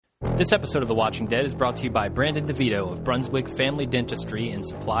This episode of The Watching Dead is brought to you by Brandon DeVito of Brunswick Family Dentistry in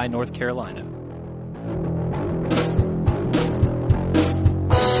Supply, North Carolina.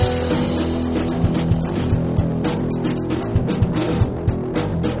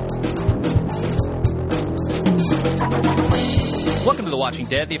 Welcome to The Watching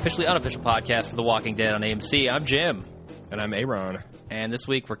Dead, the officially unofficial podcast for The Walking Dead on AMC. I'm Jim. And I'm Aaron. And this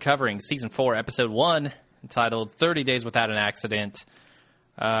week we're covering Season 4, Episode 1, entitled 30 Days Without an Accident.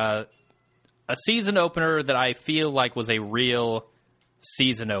 A season opener that I feel like was a real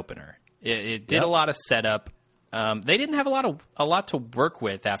season opener. It did a lot of setup. They didn't have a lot to work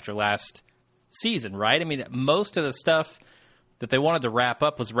with after last season, right? I mean, most of the stuff that they wanted to wrap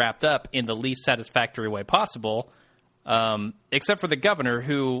up was wrapped up in the least satisfactory way possible, except for the governor,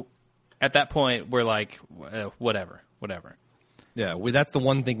 who at that point were like, whatever. Yeah, that's the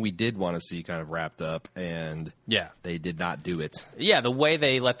one thing we did want to see kind of wrapped up, and they did not do it. Yeah, the way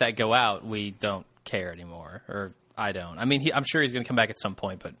they let that go out, we don't care anymore, or I don't. I mean, I'm sure he's going to come back at some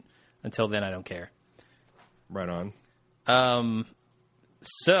point, but until then, I don't care. Right on.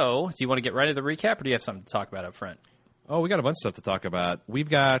 So, do you want to get right into the recap, or do you have something to talk about up front? Oh, we got a bunch of stuff to talk about. We've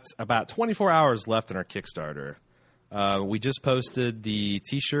got about 24 hours left in our Kickstarter. We just posted the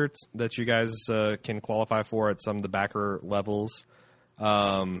T-shirts that you guys can qualify for at some of the backer levels.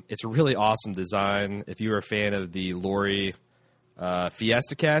 It's a really awesome design. If you were a fan of the Lori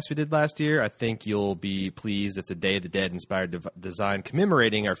Fiesta cast we did last year, I think you'll be pleased. It's a Day of the Dead inspired design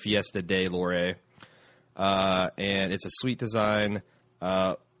commemorating our Fiesta Day Lori. And it's a sweet design.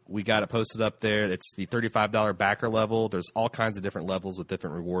 We got it posted up there. It's the $35 backer level. There's all kinds of different levels with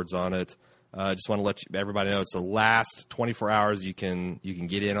different rewards on it. Just want to let everybody know it's the last 24 hours you can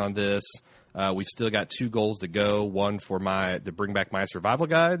get in on this. We've still got 2 goals to go. One for to bring back my survival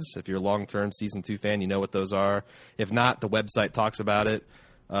guides. If you're a long-term Season 2 fan, you know what those are. If not, the website talks about it.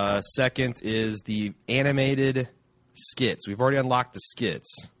 Second is the animated skits. We've already unlocked the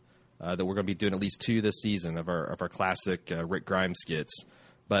skits that we're going to be doing at least 2 this season of our classic Rick Grimes skits.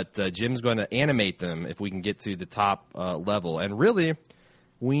 But Jim's going to animate them if we can get to the top level. And really,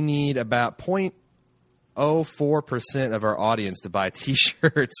 we need about 0.04% of our audience to buy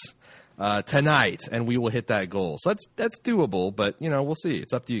T-shirts tonight, and we will hit that goal. So that's doable, but we'll see.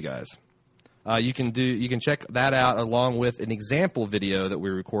 It's up to you guys. You can check that out along with an example video that we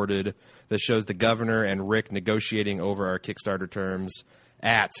recorded that shows the governor and Rick negotiating over our Kickstarter terms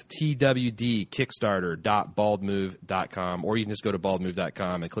at twdkickstarter.baldmove.com, or you can just go to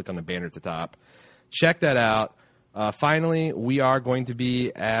baldmove.com and click on the banner at the top. Check that out. Finally, we are going to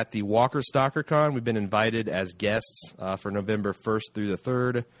be at the Walker Stalker Con. We've been invited as guests for November 1st through the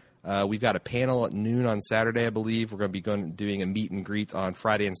 3rd. We've got a panel at noon on Saturday, I believe. We're going to be doing a meet and greet on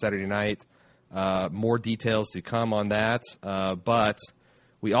Friday and Saturday night. More details to come on that. But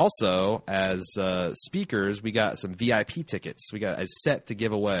we also, as speakers, we got some VIP tickets. We got a set to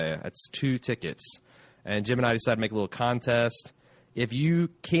give away. That's 2 tickets. And Jim and I decided to make a little contest. If you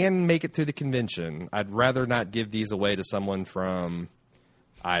can make it to the convention, I'd rather not give these away to someone from,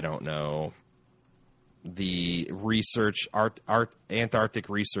 I don't know, the Antarctic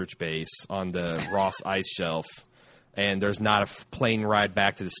research base on the Ross Ice Shelf, and there's not a plane ride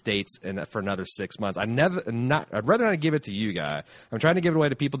back to the States for another 6 months. I'd rather not give it to you, guy. I'm trying to give it away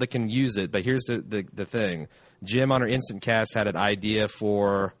to people that can use it, but here's the thing. Jim on her Instant Cast had an idea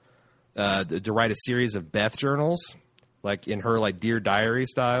for to write a series of Beth journals, like in her Dear Diary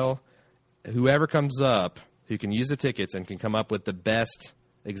style. Whoever comes up who can use the tickets and can come up with the best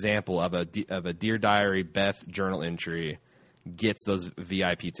example of a Dear Diary Beth journal entry gets those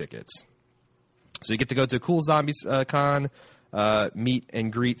VIP tickets. So you get to go to a cool Zombies con, meet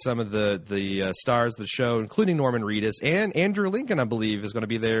and greet some of the stars of the show, including Norman Reedus and Andrew Lincoln, I believe, is going to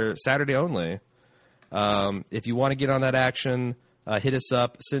be there Saturday only. If you want to get on that action, hit us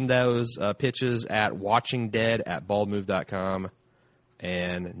up. Send those pitches at watchingdead@baldmove.com.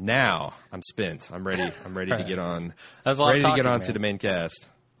 And now I'm spent. I'm ready. I'm ready to get on. That was a lot of talking, to the main cast.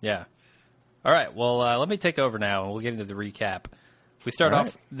 Yeah. All right. Well, let me take over now, and we'll get into the recap. We start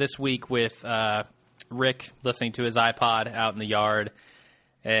off this week with Rick listening to his iPod out in the yard,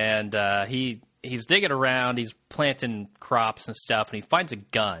 and he's digging around. He's planting crops and stuff, and he finds a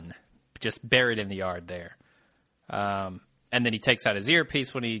gun just buried in the yard there. And then he takes out his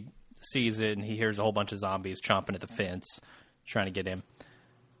earpiece when he sees it, and he hears a whole bunch of zombies chomping at the fence, trying to get him.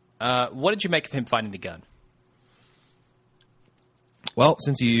 What did you make of him finding the gun? Well,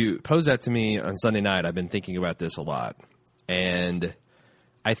 since you posed that to me on Sunday night, I've been thinking about this a lot. And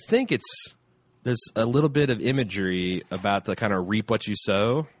I think there's a little bit of imagery about the kind of reap what you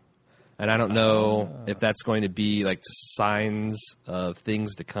sow. And I don't know if that's going to be like signs of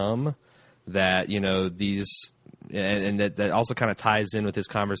things to come that, these, and that also kind of ties in with his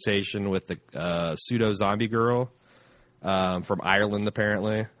conversation with the pseudo zombie girl from Ireland,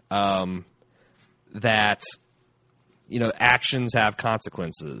 apparently, that, actions have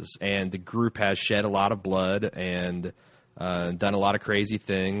consequences, and the group has shed a lot of blood and done a lot of crazy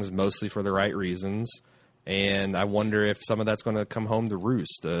things, mostly for the right reasons. And I wonder if some of that's going to come home to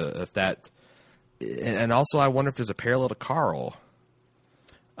roost. And also I wonder if there's a parallel to Carl.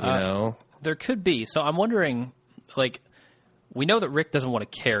 There could be. So I'm wondering, we know that Rick doesn't want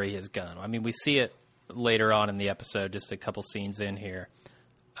to carry his gun. I mean, we see it later on in the episode, just a couple scenes in here.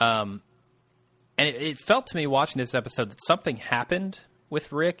 And it felt to me watching this episode that something happened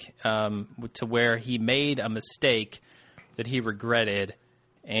with Rick to where he made a mistake that he regretted.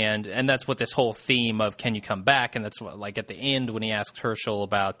 And that's what this whole theme of can you come back? And that's what, at the end when he asks Herschel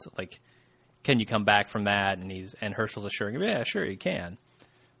about, can you come back from that? And Herschel's assuring him, yeah, sure you can.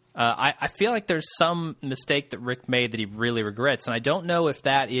 I feel like there's some mistake that Rick made that he really regrets. And I don't know if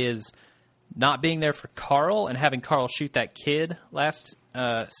that is not being there for Carl and having Carl shoot that kid last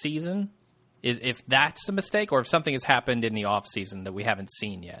season, if that's the mistake, or if something has happened in the off season that we haven't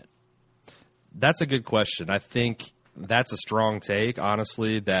seen yet. That's a good question. I think that's a strong take,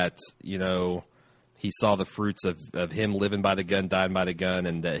 honestly, that, he saw the fruits of him living by the gun, dying by the gun,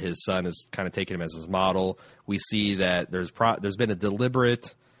 and that his son is kind of taking him as his model. We see that there's been a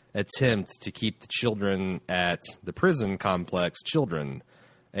deliberate attempt to keep the children at the prison complex children,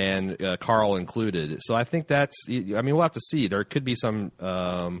 and Carl included. So I think we'll have to see. There could be some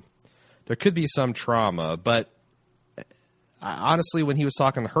trauma, but honestly, when he was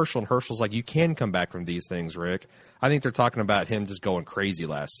talking to Herschel, and Herschel's like, you can come back from these things, Rick. I think they're talking about him just going crazy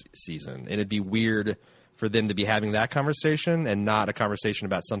last season. And it'd be weird for them to be having that conversation and not a conversation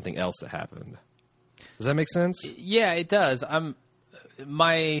about something else that happened. Does that make sense? Yeah, it does. I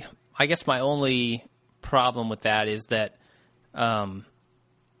guess my only problem with that is that,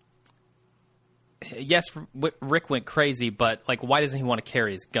 yes, Rick went crazy, but why doesn't he want to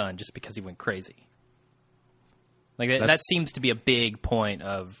carry his gun just because he went crazy? That seems to be a big point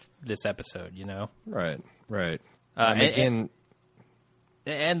of this episode, Right.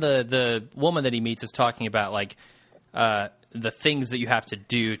 And the woman that he meets is talking about the things that you have to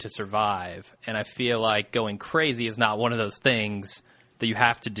do to survive, and I feel like going crazy is not one of those things that you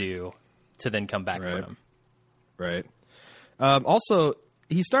have to do to then come back from. Right. Also,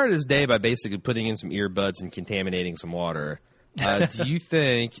 he started his day by basically putting in some earbuds and contaminating some water. Do you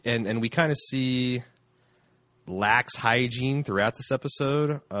think? And we kind of see lax hygiene throughout this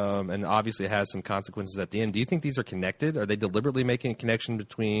episode, and obviously it has some consequences at the end. Do you think these are connected? Are they deliberately making a connection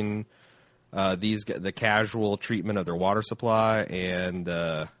between the casual treatment of their water supply and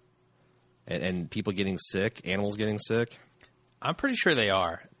people getting sick, animals getting sick? I'm pretty sure they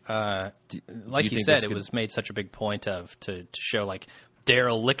are. Like you said, it was made such a big point of to show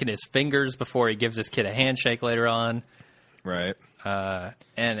Daryl licking his fingers before he gives this kid a handshake later on. Right.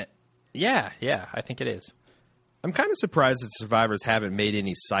 And yeah, I think it is. I'm kind of surprised that survivors haven't made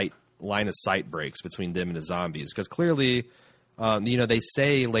any line of sight breaks between them and the zombies, because clearly, they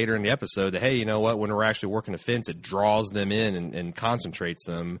say later in the episode that, hey, you know what, when we're actually working a fence, it draws them in and concentrates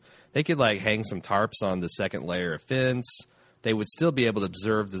them. They could hang some tarps on the second layer of fence. They would still be able to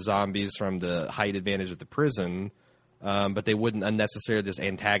observe the zombies from the height advantage of the prison, but they wouldn't unnecessarily just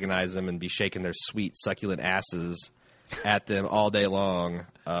antagonize them and be shaking their sweet, succulent asses at them all day long.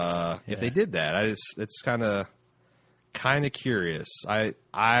 If they did that, it's kind of curious. I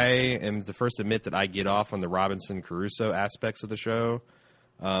am the first to admit that I get off on the Robinson Crusoe aspects of the show,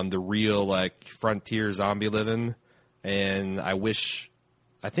 the real frontier zombie living, and I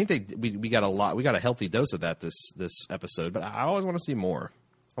think we got a healthy dose of that this episode, but I always want to see more.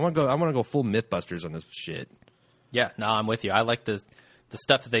 I want to go full Mythbusters on this shit. Yeah, no, I'm with you. I like the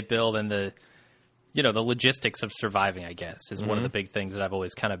stuff that they build, and the logistics of surviving, I guess, is one of the big things that I've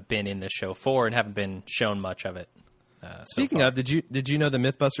always kind of been in this show for and haven't been shown much of it. Speaking of, did you know the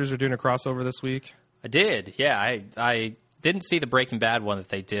Mythbusters are doing a crossover this week? I did. Yeah, I didn't see the Breaking Bad one that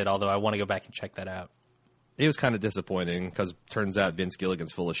they did, although I want to go back and check that out. It was kind of disappointing because it turns out Vince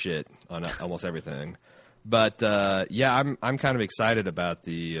Gilligan's full of shit on almost everything. But I'm kind of excited about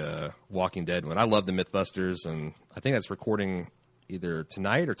the Walking Dead one. I love the Mythbusters, and I think that's recording either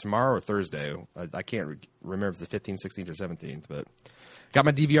tonight or tomorrow or Thursday. I can't remember if it's the 15th, 16th, or 17th, but got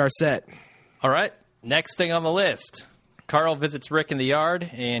my DVR set. All right, next thing on the list. Carl visits Rick in the yard,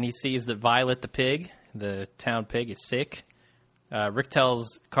 and he sees that Violet the pig, the town pig, is sick. Rick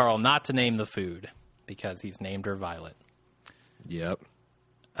tells Carl not to name the food because he's named her Violet. Yep.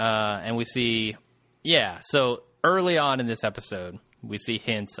 And we see, so early on in this episode, we see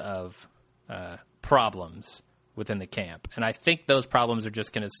hints of problems within the camp. And I think those problems are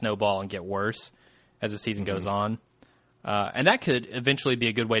just going to snowball and get worse as the season goes on. And that could eventually be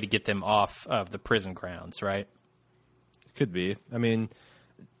a good way to get them off of the prison grounds, right? Could be. I mean,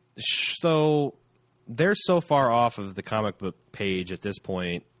 so they're so far off of the comic book page at this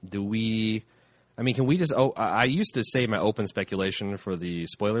point. Can we just... I used to save my open speculation for the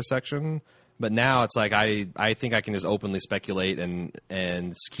spoiler section, but now it's like I think I can just openly speculate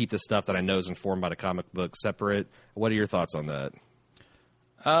and keep the stuff that I know is informed by the comic book separate. What are your thoughts on that?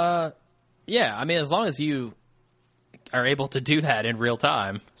 Yeah, I mean, as long as you are able to do that in real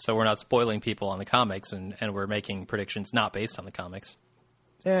time, so we're not spoiling people on the comics and we're making predictions not based on the comics.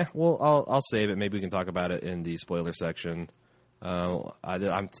 Well, I'll save it. Maybe we can talk about it in the spoiler section.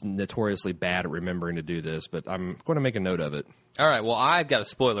 I'm notoriously bad at remembering to do this, but I'm going to make a note of it. All right, well, I've got a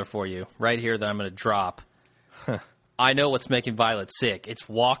spoiler for you right here that I'm going to drop. I know what's making Violet sick. It's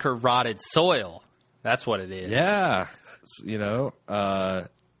walker-rotted soil. That's what it is. Yeah.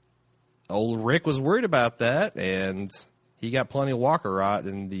 Old Rick was worried about that, and he got plenty of walker rot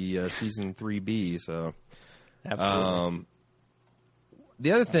in the season 3B. So, absolutely.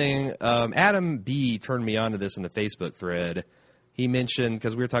 The other thing, Adam B turned me on to this in the Facebook thread. He mentioned,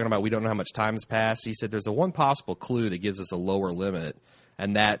 because we were talking about we don't know how much time has passed, he said there's a one possible clue that gives us a lower limit,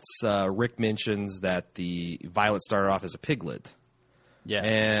 and that's Rick mentions that the Violet started off as a piglet. Yeah.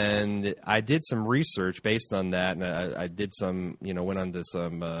 And I did some research based on that, and I did some, went onto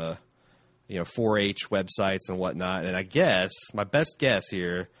some, 4-H websites and whatnot, and I guess, my best guess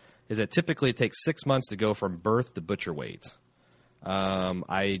here, is that typically it takes 6 months to go from birth to butcher weight.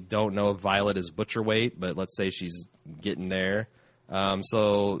 I don't know if Violet is butcher weight, but let's say she's getting there.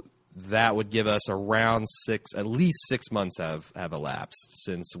 So that would give us around at least 6 months have elapsed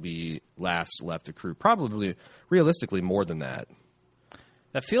since we last left the crew. Probably, realistically, more than that.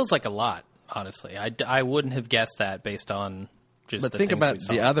 That feels like a lot, honestly. I wouldn't have guessed that based on just But think about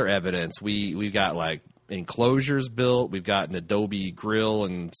the other evidence. We've got, like, enclosures built. We've got an adobe grill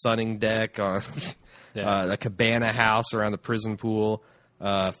and sunning deck on... a cabana house around the prison pool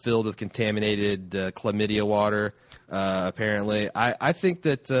filled with contaminated chlamydia water, apparently. I think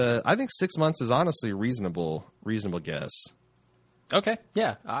 6 months is honestly a reasonable guess. Okay,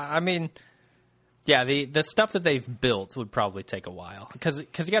 yeah. I mean, yeah, the stuff that they've built would probably take a while. Because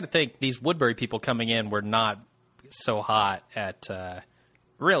you got to think, these Woodbury people coming in were not so hot at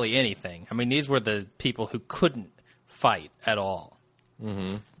really anything. I mean, these were the people who couldn't fight at all.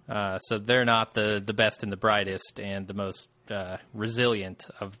 Mm-hmm. So they're not the best and the brightest and the most resilient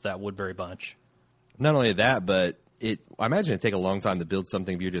of that Woodbury bunch. Not only that, but I imagine it'd take a long time to build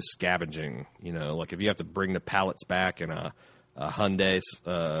something if you're just scavenging. Like if you have to bring the pallets back in a Hyundai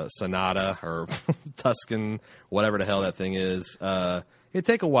Sonata or Tuscan, whatever the hell that thing is. It'd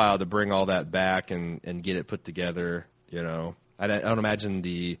take a while to bring all that back and get it put together. I don't imagine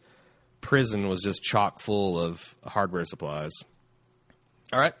the prison was just chock full of hardware supplies.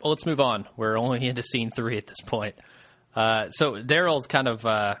 All right, well, let's move on. We're only into scene 3 at this point. So Daryl's kind of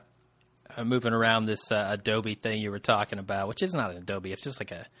moving around this adobe thing you were talking about, which is not an adobe. It's just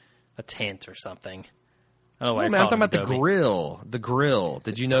like a tent or something. I don't know why I'm talking about the grill. The grill.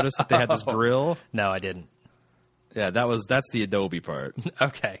 Did you notice that they had this grill? No, I didn't. Yeah, that's the adobe part.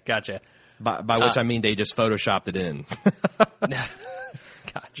 Okay, gotcha. By which I mean they just photoshopped it in.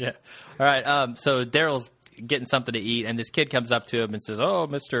 Gotcha. All right, so Daryl's getting something to eat, and this kid comes up to him and says, "Oh,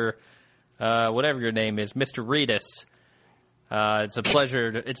 Mr. Whatever your name is, Mr. Reedus, it's a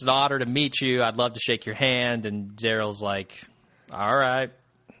pleasure. It's an honor to meet you. I'd love to shake your hand." And Daryl's like, "All right,"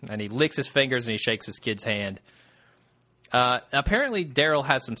 and he licks his fingers and he shakes his kid's hand. Apparently, Daryl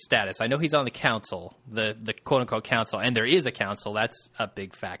has some status. I know he's on the council, the quote unquote council, and there is a council. That's a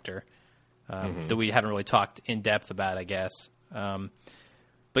big factor that we haven't really talked in depth about, I guess.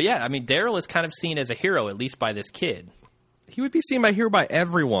 But yeah, I mean, Daryl is kind of seen as a hero, at least by this kid. He would be seen by hero by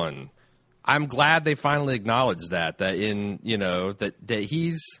everyone. I'm glad they finally acknowledged that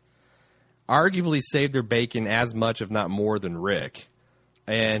he's arguably saved their bacon as much, if not more, than Rick.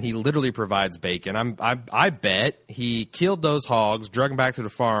 And he literally provides bacon. I bet he killed those hogs, drug them back to the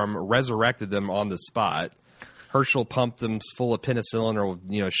farm, resurrected them on the spot. Herschel pumped them full of penicillin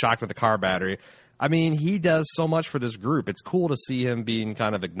or, shocked with a car battery. I mean, he does so much for this group. It's cool to see him being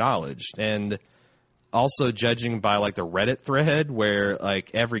kind of acknowledged. And also judging by, like, the Reddit thread where,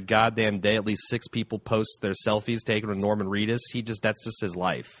 like, every goddamn day at least 6 people post their selfies taken with Norman Reedus, that's just his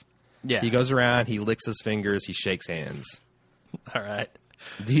life. Yeah. He goes around, he licks his fingers, he shakes hands. All right.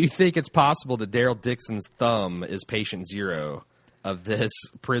 Do you think it's possible that Daryl Dixon's thumb is patient 0? of this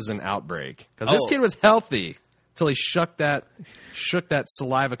prison outbreak. Because this kid was healthy until he shook that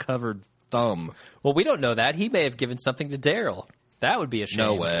saliva-covered thumb. Well, we don't know that. He may have given something to Daryl. That would be a shame.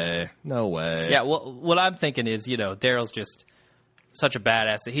 No way. Yeah, well, what I'm thinking is, Daryl's just such a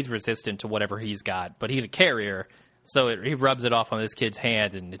badass that he's resistant to whatever he's got, but he's a carrier, so he rubs it off on this kid's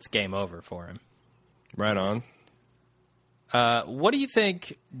hand, and it's game over for him. Right on. What do you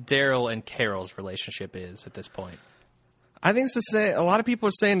think Daryl and Carol's relationship is at this point? I think it's to say a lot of people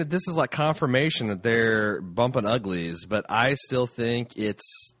are saying that this is like confirmation that they're bumping uglies, but I still think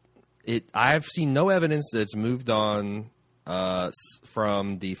I've seen no evidence that it's moved on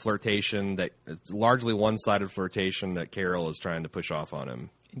from the flirtation that it's largely one-sided flirtation that Carol is trying to push off on him.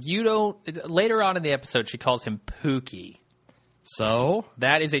 Later on in the episode, she calls him Pookie. So?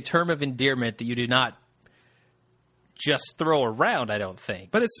 That is a term of endearment that you do not just throw around, I don't think.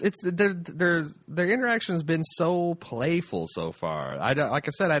 But their interaction has been so playful so far. Like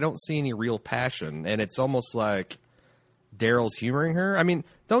I said, I don't see any real passion, and it's almost like Daryl's humoring her. I mean,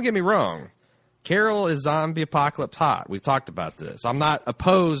 don't get me wrong. Carol is zombie apocalypse hot. We've talked about this. I'm not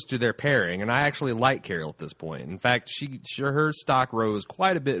opposed to their pairing, and I actually like Carol at this point. In fact, her stock rose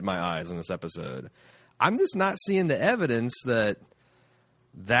quite a bit in my eyes in this episode. I'm just not seeing the evidence that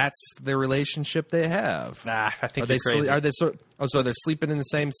that's the relationship they have. Nah, I think you're crazy. So they're sleeping in the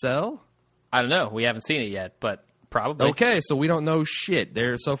same cell? I don't know. We haven't seen it yet, but probably. Okay, so we don't know shit.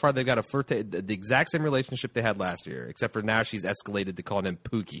 So far they've got the exact same relationship they had last year, except for now she's escalated to calling him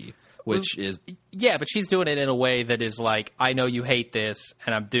Pookie, which is... Yeah, but she's doing it in a way that is like, I know you hate this,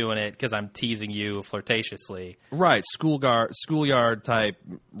 and I'm doing it because I'm teasing you flirtatiously. Right, schoolyard type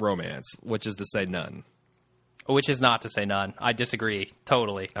romance, which is to say none. Which is not to say none. I disagree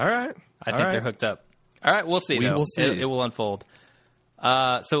totally. All right. I think they're hooked up. All right, we'll see. We will see. It will unfold.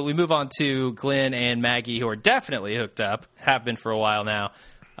 So we move on to Glenn and Maggie, who are definitely hooked up, have been for a while now,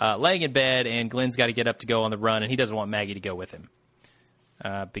 laying in bed, and Glenn's got to get up to go on the run, and he doesn't want Maggie to go with him.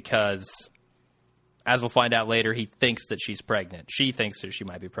 Because, as we'll find out later, he thinks that she's pregnant. She thinks that she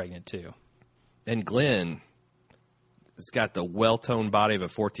might be pregnant, too. And Glenn has got the well-toned body of a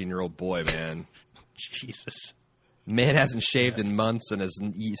 14-year-old boy, man. Jesus. Man hasn't shaved in months and is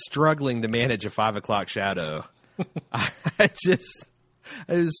struggling to manage a 5 o'clock shadow. It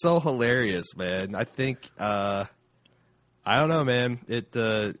is so hilarious, man. I think, I don't know, man.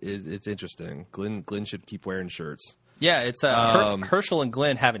 It's interesting. Glenn should keep wearing shirts. Yeah, it's Herschel and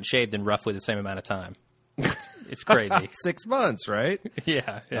Glenn haven't shaved in roughly the same amount of time. It's crazy. 6 months, right?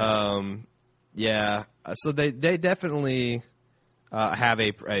 Yeah. Yeah. So they definitely have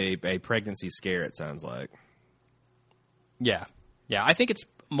a pregnancy scare. It sounds like. Yeah. I think it's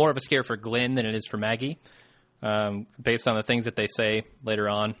more of a scare for Glenn than it is for Maggie, based on the things that they say later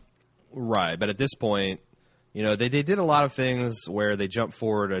on. Right, but at this point, they did a lot of things where they jumped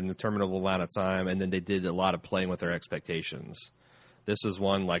forward an interminable amount of time, and then they did a lot of playing with their expectations. This was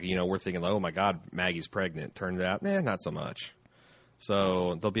one, like, we're thinking, oh, my God, Maggie's pregnant. Turned out, not so much.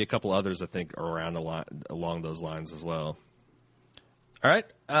 So there'll be a couple others, I think, around along those lines as well. All right,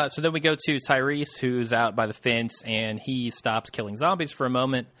 so then we go to Tyrese, who's out by the fence, and he stops killing zombies for a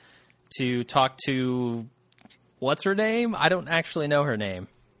moment to talk to, what's her name? I don't actually know her name.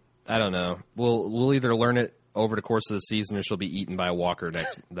 I don't know. We'll either learn it over the course of the season, or she'll be eaten by a walker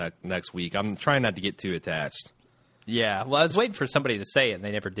next week. I'm trying not to get too attached. Yeah, well, I was waiting for somebody to say it, and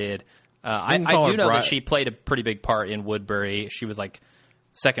they never did. I do know that she played a pretty big part in Woodbury. She was like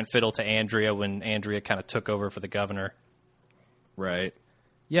second fiddle to Andrea when Andrea kind of took over for the governor. Right.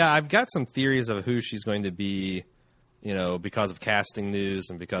 Yeah, I've got some theories of who she's going to be, because of casting news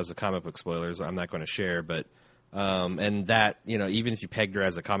and because of comic book spoilers. I'm not going to share, but and that, even if you pegged her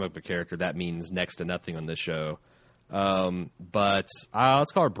as a comic book character, that means next to nothing on this show. But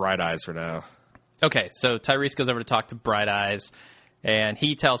let's call her Bright Eyes for now. Okay, so Tyrese goes over to talk to Bright Eyes, and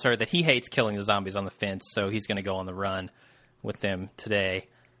he tells her that he hates killing the zombies on the fence, so he's going to go on the run with them today.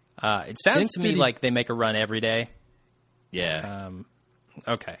 It sounds to me like they make a run every day. Yeah.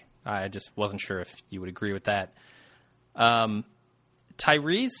 Okay. I just wasn't sure if you would agree with that.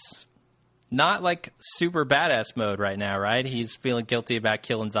 Tyrese, not like super badass mode right now, right? He's feeling guilty about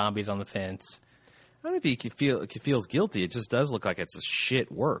killing zombies on the fence. I don't know if he feels guilty. It just does look like it's a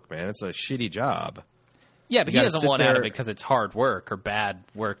shit work, man. It's a shitty job. Yeah, but he doesn't want out of it because it's hard work or bad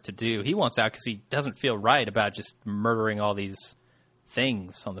work to do. He wants out because he doesn't feel right about just murdering all these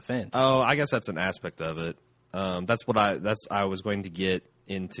things on the fence. Oh, I guess that's an aspect of it. I was going to get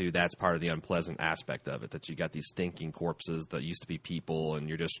into. That's part of the unpleasant aspect of it, that you got these stinking corpses that used to be people, and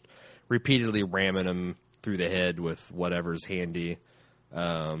you're just repeatedly ramming them through the head with whatever's handy.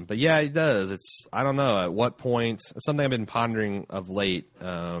 But yeah, he does. I don't know at what point. It's something I've been pondering of late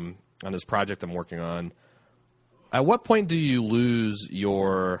on this project I'm working on. At what point do you lose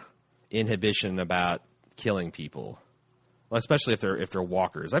your inhibition about killing people, well, especially if they're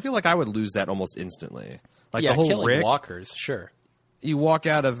walkers? I feel like I would lose that almost instantly. Like Yeah, the whole killing Rick, walkers, sure. you walk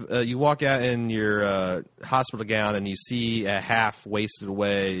out in your hospital gown and you see a half wasted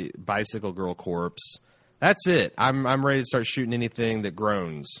away bicycle girl corpse. That's it. I'm ready to start shooting anything that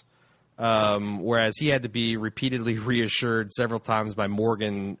groans. Whereas he had to be repeatedly reassured several times by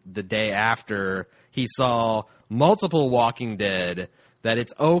Morgan the day after he saw multiple Walking Dead that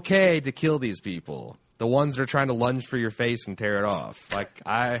it's okay to kill these people. The ones that are trying to lunge for your face and tear it off. Like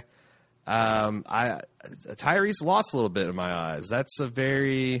Tyrese lost a little bit in my eyes. That's a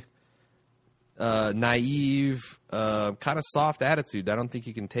very naive, kind of soft attitude that I don't think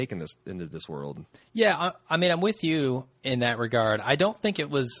you can take into this world. Yeah, I mean, I'm with you in that regard. I don't think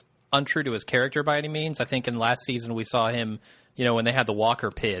it was untrue to his character by any means. I think in last season we saw him, when they had the Walker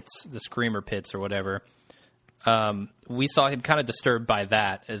pits, the Screamer pits or whatever, we saw him kind of disturbed by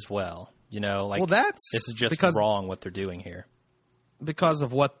that as well. Well, this is just wrong what they're doing here. Because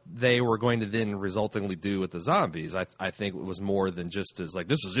of what they were going to then resultingly do with the zombies. I think it was more than just as like,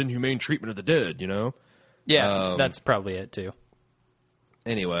 this is inhumane treatment of the dead, Yeah, that's probably it too.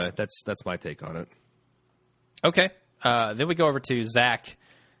 Anyway, that's my take on it. Okay. Then we go over to Zach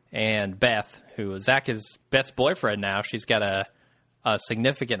and Beth, who Zach is best boyfriend now. She's got a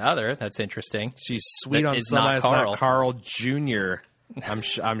significant other. That's interesting. She's sweet on is somebody. not Carl. Not Carl Jr.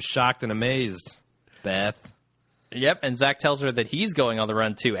 I'm shocked and amazed, Beth. Yep, and Zach tells her that he's going on the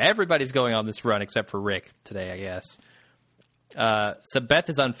run too. Everybody's going on this run except for Rick today, I guess. So Beth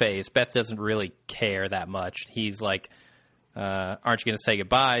is unfazed. Beth doesn't really care that much. He's like, aren't you going to say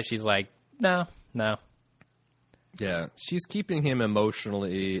goodbye? She's like, no. Yeah, she's keeping him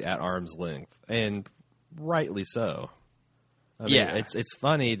emotionally at arm's length, and rightly so. I mean, Yeah. It's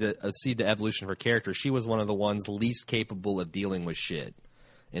funny to see the evolution of her character. She was one of the ones least capable of dealing with shit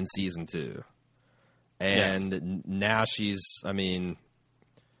in season 2. And now she's,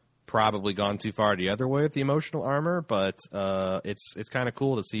 probably gone too far the other way with the emotional armor, but it's kind of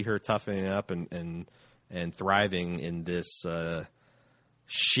cool to see her toughening up and thriving in this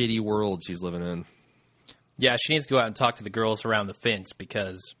shitty world she's living in. Yeah, she needs to go out and talk to the girls around the fence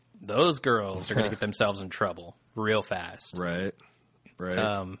because those girls are going to get themselves in trouble real fast. Right.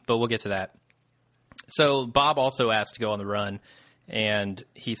 But we'll get to that. So Bob also asked to go on the run, and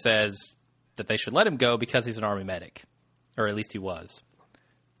he says that they should let him go because he's an Army medic, or at least he was.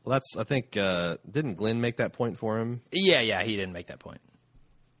 Well, I think, didn't Glenn make that point for him? Yeah, he didn't make that point.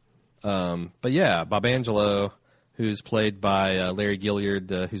 But yeah, Bob Angelo, who's played by Larry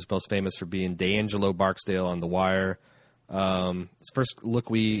Gilliard, who's most famous for being D'Angelo Barksdale on The Wire. It's the first look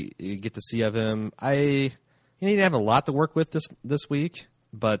we get to see of him. He didn't have a lot to work with this week,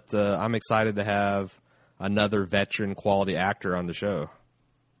 but I'm excited to have another veteran quality actor on the show.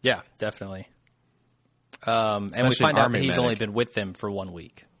 Yeah, definitely. And we find out that he's only been with them for 1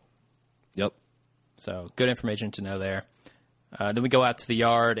 week. Yep. So good information to know there. Then we go out to the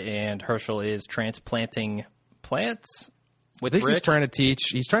yard, and Herschel is transplanting plants with Rick. He's trying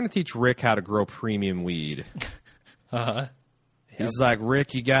to teach Rick how to grow premium weed. Uh-huh. Yep. He's like, Rick,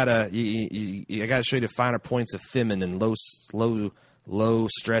 I gotta show you the finer points of feminine, low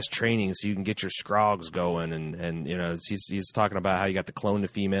stress training so you can get your scrogs going, and he's talking about how you got to clone the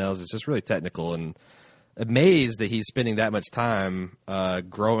females. It's just really technical, and amazed that he's spending that much time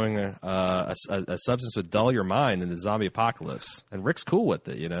growing a substance would dull your mind in the zombie apocalypse. And Rick's cool with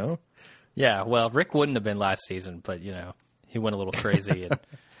it, Yeah, well, Rick wouldn't have been last season, but he went a little crazy,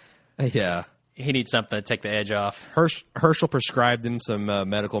 and yeah, he needs something to take the edge off. Herschel prescribed him some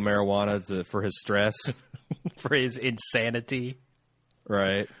medical marijuana for his stress, for his insanity.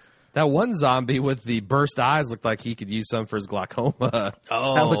 Right. That one zombie with the burst eyes looked like he could use some for his glaucoma.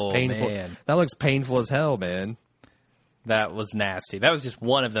 Oh, that looks painful. Man. That looks painful as hell, man. That was nasty. That was just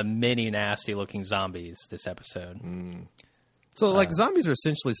one of the many nasty-looking zombies this episode. So, zombies are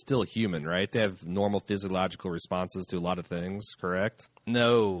essentially still human, right? They have normal physiological responses to a lot of things, correct?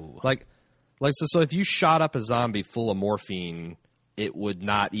 No. So if you shot up a zombie full of morphine, it would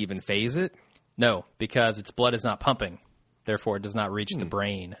not even phase it? No, because its blood is not pumping. Therefore, it does not reach the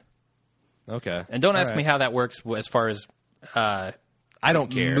brain. Okay. And don't ask me how that works as far as I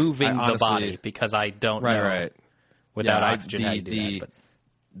don't care. Moving the body, because I don't know. Right. Without oxygen, how you do that.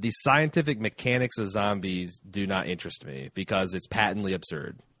 The scientific mechanics of zombies do not interest me because it's patently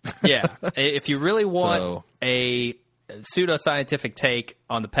absurd. Yeah. If you really want a pseudoscientific take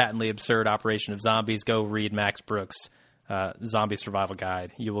on the patently absurd operation of zombies, go read Max Brooks' zombie survival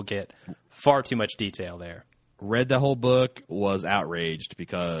guide. You will get far too much detail there. Read the whole book, was outraged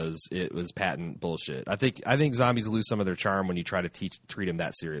because it was patent bullshit. I think zombies lose some of their charm when you try to treat them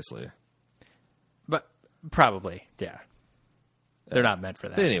that seriously. But probably, yeah. They're not meant for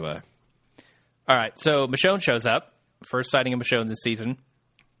that. But anyway. All right, so Michonne shows up. First sighting of Michonne this season.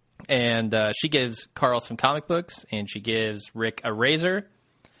 And she gives Carl some comic books, and she gives Rick a razor,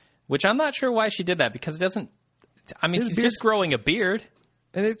 which I'm not sure why she did that, because it doesn't... I mean, he's just growing a beard.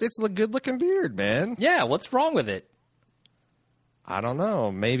 And it's a good-looking beard, man. Yeah, what's wrong with it? I don't know.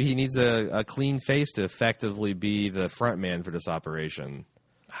 Maybe he needs a clean face to effectively be the front man for this operation.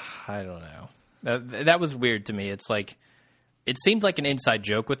 I don't know. That was weird to me. It's like, it seemed like an inside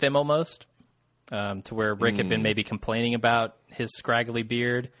joke with him almost, to where Rick had been maybe complaining about his scraggly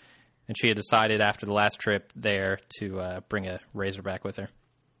beard, and she had decided after the last trip there to bring a razorback with her.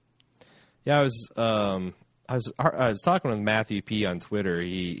 Yeah, I was talking with Matthew P. on Twitter.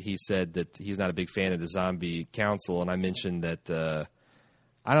 He said that he's not a big fan of the Zombie Council, and I mentioned that,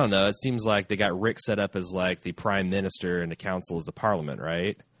 I don't know, it seems like they got Rick set up as like the prime minister and the council is the parliament,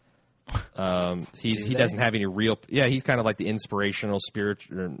 right? He doesn't have any real... Yeah, he's kind of like the inspirational,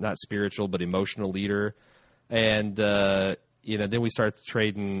 not spiritual, but emotional leader. And, then we started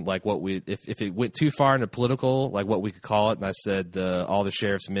trading like what we... If it went too far into political, like what we could call it, and I said all the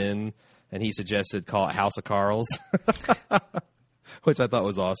sheriff's men... And he suggested call it House of Carls, which I thought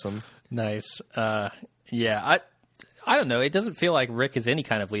was awesome. Nice. Yeah, I don't know. It doesn't feel like Rick is any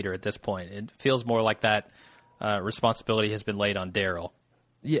kind of leader at this point. It feels more like that responsibility has been laid on Daryl.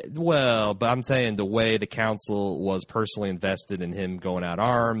 Yeah, well, but I'm saying the way the council was personally invested in him going out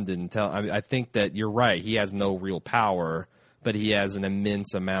armed and I think that you're right. He has no real power, but he has an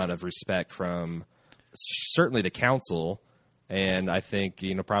immense amount of respect from certainly the council. And I think,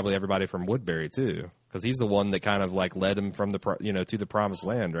 probably everybody from Woodbury, too, because he's the one that kind of like led him from to the promised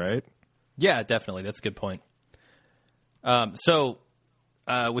land, right? Yeah, definitely. That's a good point. So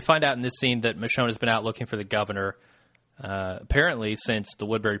we find out in this scene that Michonne has been out looking for the governor. Apparently, since the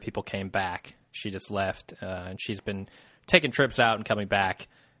Woodbury people came back, she just left, and she's been taking trips out and coming back.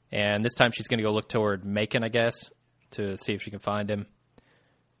 And this time she's going to go look toward Macon, I guess, to see if she can find him.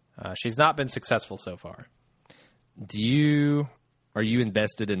 She's not been successful so far. Are you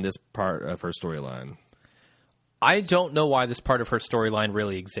invested in this part of her storyline? I don't know why this part of her storyline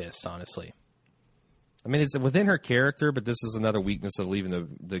really exists, honestly. I mean, it's within her character, but this is another weakness of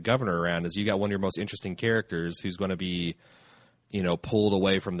leaving the governor around, is you got one of your most interesting characters who's going to be, pulled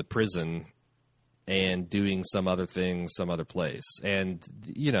away from the prison and doing some other thing, some other place. And,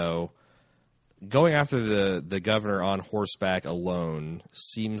 going after the governor on horseback alone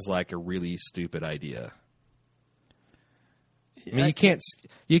seems like a really stupid idea. I mean,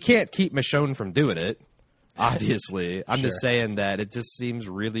 you can't keep Michonne from doing it, obviously. I'm just saying that it just seems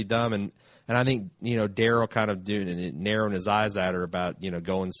really dumb. And I think, Daryl kind of narrowing his eyes at her about,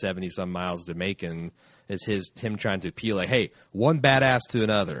 going 70-some miles to Macon is him trying to appeal like, hey, one badass to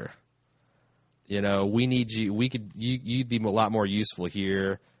another. We need you. You'd be a lot more useful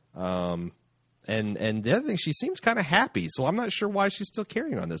here. And the other thing, she seems kind of happy. So I'm not sure why she's still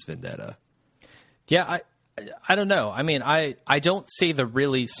carrying on this vendetta. Yeah, I don't know. I mean, I don't see the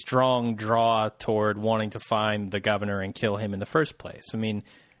really strong draw toward wanting to find the governor and kill him in the first place. I mean,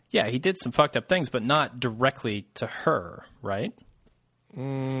 yeah, he did some fucked up things, but not directly to her, right?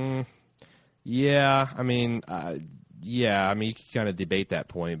 Yeah. I mean, you can kind of debate that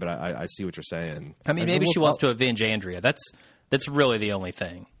point, but I see what you're saying. I mean, maybe she wants to avenge Andrea. That's really the only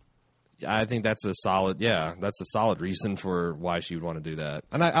thing. I think that's a solid reason for why she would want to do that.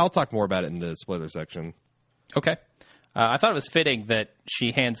 And I'll talk more about it in the spoiler section. Okay. I thought it was fitting that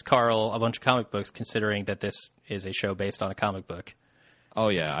she hands Carl a bunch of comic books, considering that this is a show based on a comic book. Oh,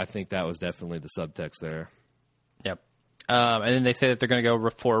 yeah. I think that was definitely the subtext there. Yep. And then they say that they're going to go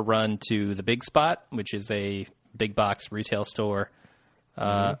for a run to the Big Spot, which is a big box retail store.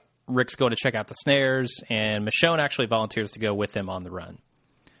 Rick's going to check out the snares, and Michonne actually volunteers to go with them on the run.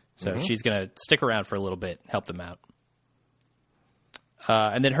 So she's going to stick around for a little bit, help them out.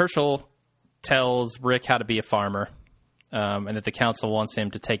 And then Herschel tells Rick how to be a farmer, and that the council wants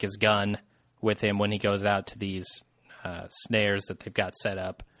him to take his gun with him when he goes out to these snares that they've got set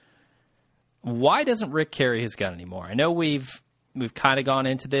up. Why doesn't Rick carry his gun anymore? I know we've kind of gone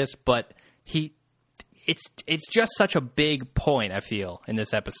into this, but it's just such a big point, I feel, in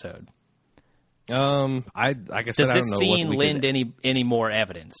this episode. Like I said, I don't know. Does this scene lend any more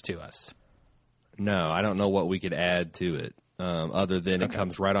evidence to us? No, I don't know what we could add to it. Other than it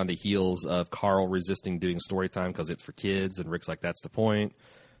comes right on the heels of Carl resisting doing story time because it's for kids, and Rick's like, that's the point.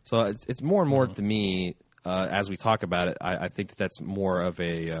 So it's more and more to me as we talk about it, I think that's more of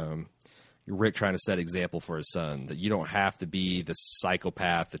a Rick trying to set example for his son, that you don't have to be the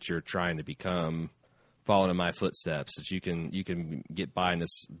psychopath that you're trying to become, following in my footsteps. That you can get by in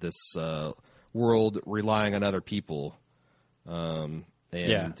this world relying on other people, and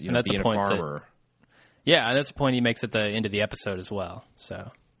and that's being a farmer. And that's the point he makes at the end of the episode as well.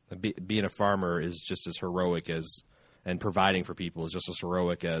 So being a farmer is just as heroic and providing for people is just as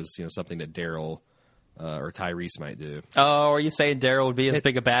heroic as something that Daryl or Tyrese might do. Oh, are you saying Daryl would be as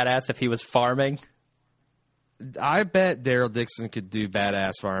big a badass if he was farming? I bet Daryl Dixon could do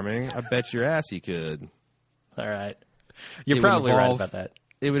badass farming. I bet your ass he could. All right. You're probably right about that.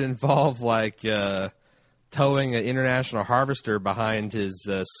 It would involve towing an International Harvester behind his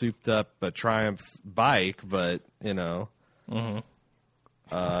souped-up Triumph bike, but, Mm-hmm.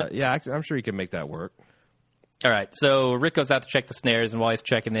 I'm sure he can make that work. All right, so Rick goes out to check the snares, and while he's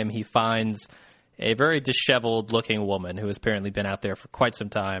checking them, he finds a very disheveled-looking woman who has apparently been out there for quite some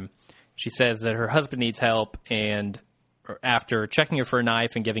time. She says that her husband needs help, and after checking her for a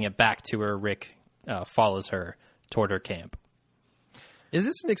knife and giving it back to her, Rick follows her toward her camp. Is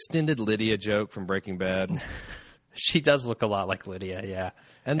this an extended Lydia joke from Breaking Bad? She does look a lot like Lydia, yeah.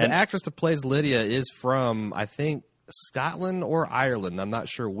 And the actress that plays Lydia is from, I think, Scotland or Ireland. I'm not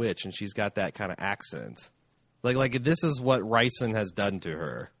sure which, and she's got that kind of accent. Like this is what Ryson has done to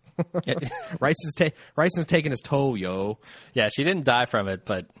her. Ryson's taking his toll, yo. Yeah, she didn't die from it,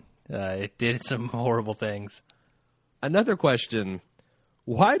 but it did some horrible things. Another question.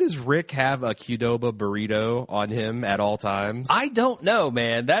 Why does Rick have a Qdoba burrito on him at all times? I don't know,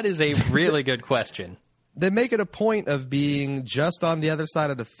 man. That is a really good question. They make it a point of being just on the other side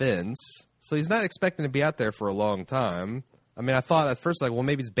of the fence, so he's not expecting to be out there for a long time. I mean, I thought at first,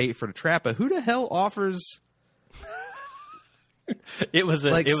 maybe it's bait for the trap, but who the hell offers... It was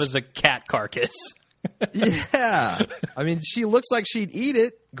a cat carcass. Yeah. I mean, she looks like she'd eat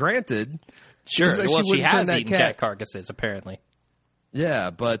it, granted. Sure. Like she has eaten cat carcasses, apparently. Yeah,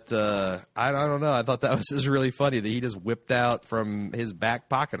 but I don't know. I thought that was just really funny that he just whipped out from his back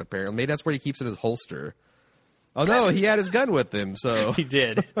pocket, apparently. Maybe that's where he keeps in his holster. Oh, no, he had his gun with him. So He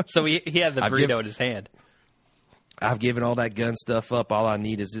did. So he had the burrito in his hand. I've given all that gun stuff up. All I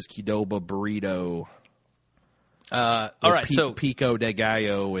need is this Qdoba burrito. All right, so pico de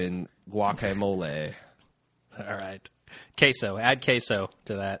gallo and guacamole. All right, queso. Add queso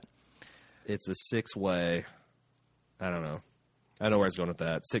to that. It's a 6-way. I don't know. I know where I was going with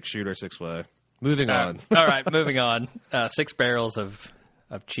that. 6-shooter, 6-way. Moving on. All right, moving on. 6 barrels of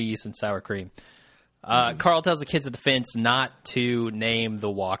cheese and sour cream. Carl tells the kids at the fence not to name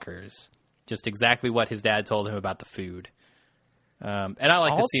the walkers. Just exactly what his dad told him about the food. And I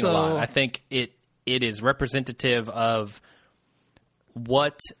like this scene a lot. I think it is representative of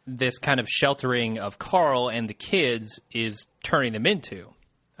what this kind of sheltering of Carl and the kids is turning them into.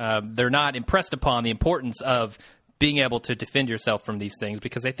 They're not impressed upon the importance of being able to defend yourself from these things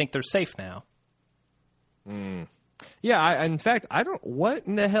because they think they're safe now. Yeah, in fact, what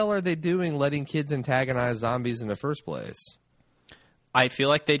in the hell are they doing letting kids antagonize zombies in the first place? I feel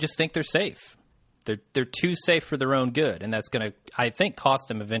like they just think they're safe. They're too safe for their own good, and that's going to, I think, cost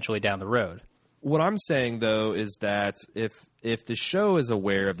them eventually down the road. What I'm saying, though, is that if the show is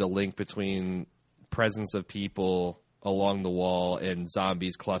aware of the link between presence of people along the wall and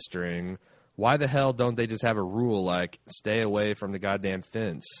zombies clustering, why the hell don't they just have a rule like stay away from the goddamn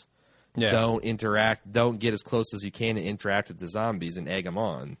fence? Yeah. Don't interact. Don't get as close as you can to interact with the zombies and egg them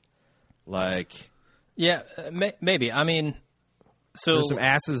on. Yeah, maybe. I mean, so there's some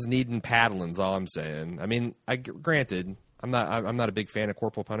asses needing paddling's all I'm saying. I mean, granted, I'm not a big fan of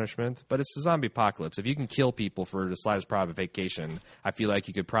corporal punishment, but it's a zombie apocalypse. If you can kill people for the slightest provocation, I feel like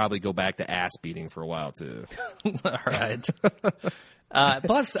you could probably go back to ass beating for a while too. All right.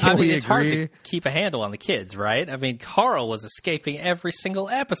 Plus, I mean, it's hard to keep a handle on the kids, right? I mean, Carl was escaping every single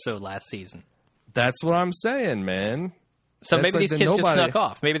episode last season. That's what I'm saying, man. So maybe these kids just snuck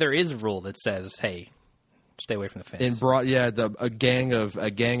off. Maybe there is a rule that says, "Hey, stay away from the fence." A gang of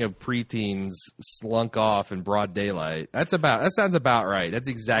preteens slunk off in broad daylight. That sounds about right. That's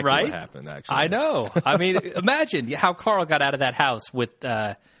exactly what happened. Actually, I know. I mean, imagine how Carl got out of that house with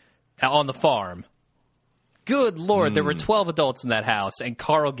on the farm. Good Lord, there were 12 adults in that house, and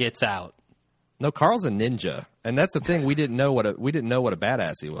Carl gets out. No, Carl's a ninja, and that's the thing. We didn't know what a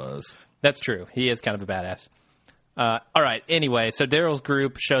badass he was. That's true. He is kind of a badass. All right. Anyway, so Daryl's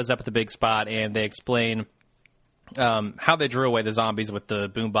group shows up at the big spot, and they explain how they drew away the zombies with the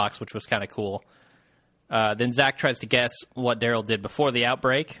boombox, which was kind of cool. Then Zach tries to guess what Daryl did before the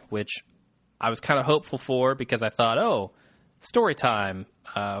outbreak, which I was kind of hopeful for because I thought, story time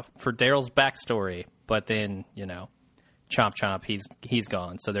for Daryl's backstory. but then, chomp chomp, he's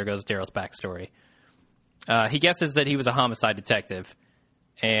gone. So there goes Daryl's backstory. He guesses that he was a homicide detective,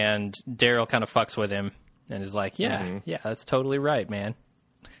 and Daryl kind of fucks with him and is like, yeah, that's totally right, man.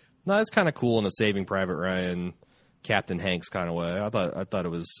 No, that's kind of cool in a Saving Private Ryan, Captain Hanks kind of way. I thought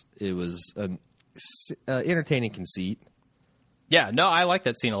it was an entertaining conceit. Yeah, no, I like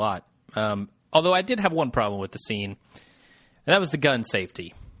that scene a lot. Although I did have one problem with the scene, and that was the gun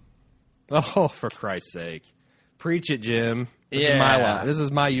safety. Oh, for Christ's sake. Preach it, Jim. This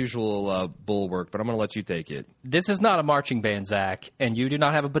is my usual bulwark, but I'm going to let you take it. This is not a marching band, Zach, and you do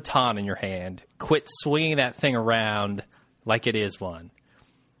not have a baton in your hand. Quit swinging that thing around like it is one.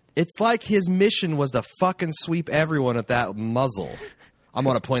 It's like his mission was to fucking sweep everyone at that muzzle. I'm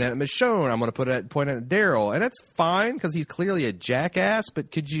going to point at Michonne. I'm going to point at Daryl. And that's fine because he's clearly a jackass, but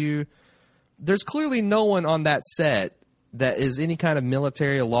there's clearly no one on that set that is any kind of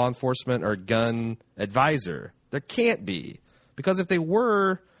military, law enforcement, or gun advisor. There can't be. Because if they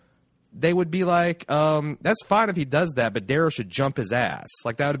were, they would be like, that's fine if he does that, but Daryl should jump his ass.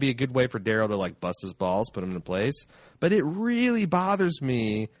 Like, that would be a good way for Daryl to, like, bust his balls, put him in place. But it really bothers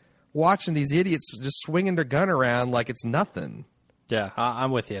me watching these idiots just swinging their gun around like it's nothing. Yeah,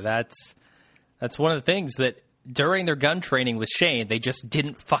 I'm with you. That's one of the things that during their gun training with Shane, they just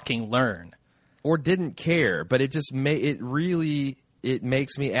didn't fucking learn. Or didn't care, but it just it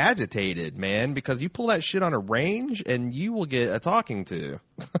makes me agitated, man, because you pull that shit on a range and you will get a talking to.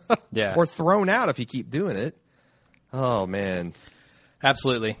 Yeah. Or thrown out if you keep doing it. Oh, man.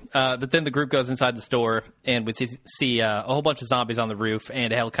 Absolutely. But then the group goes inside the store, and we see a whole bunch of zombies on the roof,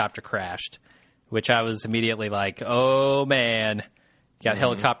 and a helicopter crashed, which I was immediately like, oh, man. Got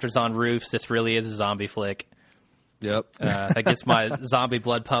helicopters on roofs. This really is a zombie flick. Yep. That gets my zombie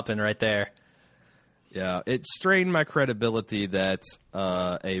blood pumping right there. Yeah, it strained my credibility that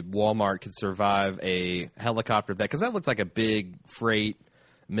a Walmart could survive a helicopter because that looks like a big freight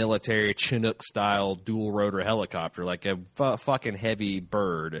military Chinook-style dual-rotor helicopter, like a fucking heavy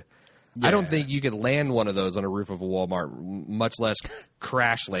bird. Yeah. I don't think you could land one of those on a roof of a Walmart, much less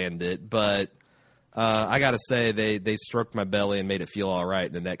crash land it, but I got to say they stroked my belly and made it feel all right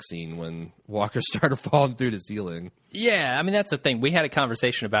in the next scene when Walker started falling through the ceiling. Yeah, I mean, that's the thing. We had a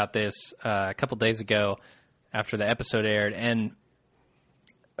conversation about this a couple days ago after the episode aired, and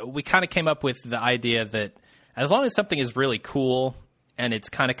we kind of came up with the idea that as long as something is really cool and it's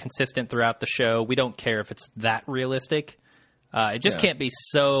kind of consistent throughout the show, we don't care if it's that realistic. It just can't be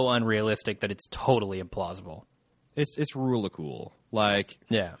so unrealistic that it's totally implausible. It's rule of cool. Like,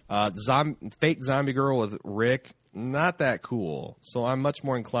 yeah, fake zombie girl with Rick, not that cool. So I'm much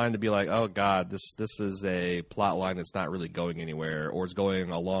more inclined to be like, oh god, this is a plot line that's not really going anywhere, or is going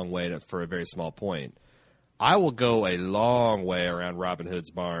a long way for a very small point. I will go a long way around Robin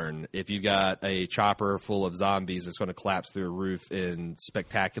Hood's barn if you got a chopper full of zombies that's going to collapse through a roof in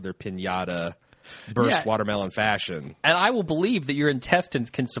spectacular pinata burst watermelon fashion. And I will believe that your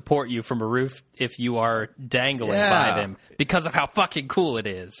intestines can support you from a roof if you are dangling by them because of how fucking cool it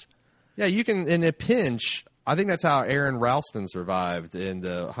is. Yeah, you can, in a pinch, I think that's how Aaron Ralston survived in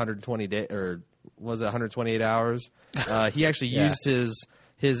the 120 day, or was it 128 hours? He actually used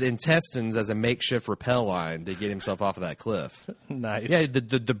his intestines as a makeshift rappel line to get himself off of that cliff. Nice. Yeah,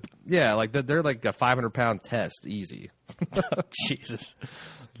 they're like a 500-pound test, easy. Oh, Jesus.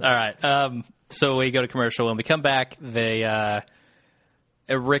 All right. So we go to commercial. When we come back, Rick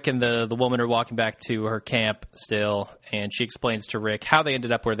and the woman are walking back to her camp still, and she explains to Rick how they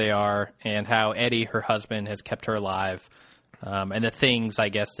ended up where they are and how Eddie, her husband, has kept her alive, and the things, I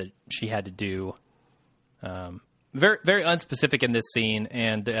guess, that she had to do. Very, very unspecific in this scene,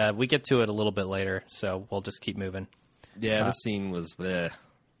 and we get to it a little bit later, so we'll just keep moving. Yeah, this scene was bleh.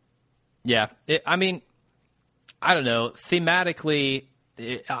 Yeah. I mean, I don't know. Thematically,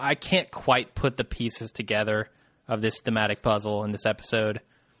 I can't quite put the pieces together of this thematic puzzle in this episode.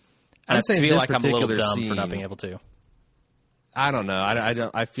 And I feel like I'm a little dumb for not being able to. I don't know.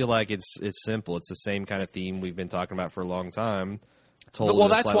 I feel like it's simple. It's the same kind of theme we've been talking about for a long time. Well,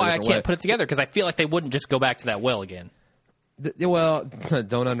 that's why I can't put it together, because I feel like they wouldn't just go back to that well again. Well,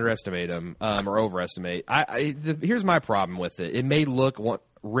 don't underestimate them or overestimate. Here's my problem with it. It made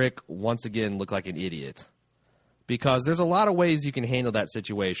Rick once again look like an idiot. Because there's a lot of ways you can handle that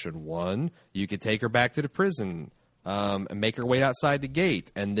situation. One, you could take her back to the prison and make her wait outside the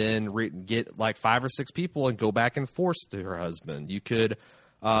gate, and then get like 5 or 6 people and go back and forth to her husband. You could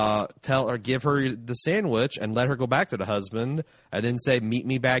give her the sandwich and let her go back to the husband, and then say, "Meet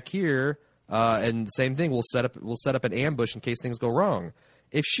me back here." And same thing, we'll set up an ambush in case things go wrong.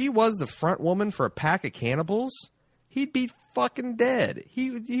 If she was the front woman for a pack of cannibals, he'd be fucking dead.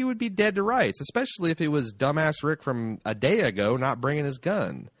 He would be dead to rights, especially if it was dumbass Rick from a day ago not bringing his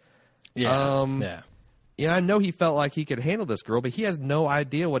gun. Yeah. Yeah, I know he felt like he could handle this girl, but he has no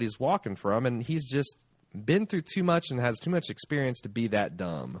idea what he's walking from, and he's just been through too much and has too much experience to be that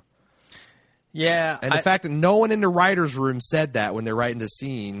dumb. Yeah. And the fact that no one in the writer's room said that when they're writing the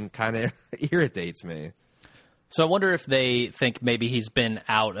scene kind of irritates me. So I wonder if they think maybe he's been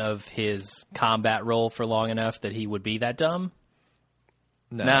out of his combat role for long enough that he would be that dumb.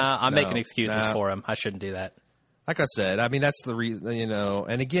 I'm making excuses for him. I shouldn't do that. Like I said, I mean, that's the reason,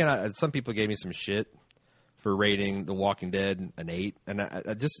 and again, some people gave me some shit for rating The Walking Dead an 8. And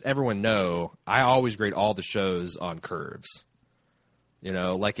I just, everyone know, I always grade all the shows on curves.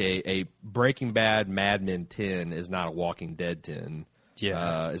 Like a Breaking Bad Mad Men 10 is not a Walking Dead 10.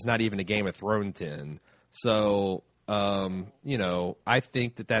 Yeah. It's not even a Game of Thrones 10. So, I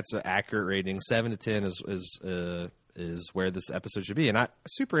think that's an accurate rating. 7 to 10 is where this episode should be. And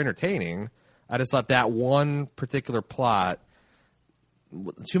super entertaining. I just thought that one particular plot,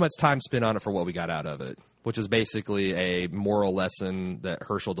 too much time spent on it for what we got out of it, which is basically a moral lesson that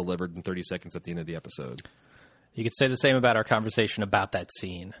Herschel delivered in 30 seconds at the end of the episode. You could say the same about our conversation about that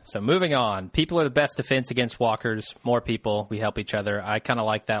scene. So moving on, people are the best defense against walkers. More people, we help each other. I kind of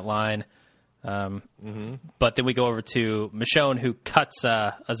like that line. But then we go over to Michonne, who cuts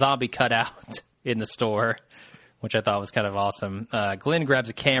a zombie cutout in the store, which I thought was kind of awesome. Glenn grabs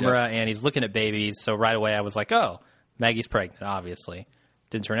a camera, and he's looking at babies. So right away I was like, oh, Maggie's pregnant, obviously.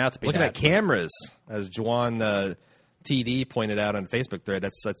 Didn't turn out to be looking that. at cameras, as Juan TD pointed out on Facebook thread.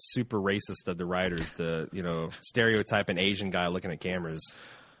 That's super racist of the writers, the stereotype an Asian guy looking at cameras.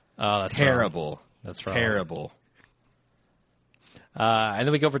 Oh, that's terrible. Wrong. That's wrong. Terrible. And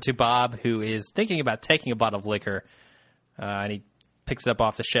then we go over to Bob, who is thinking about taking a bottle of liquor, and he picks it up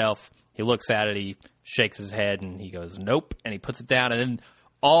off the shelf. He looks at it, he shakes his head, and he goes, nope, and he puts it down, and then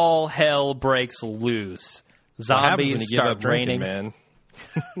all hell breaks loose. Zombies start raining. Man.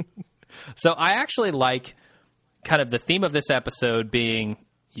 So I actually like kind of the theme of this episode being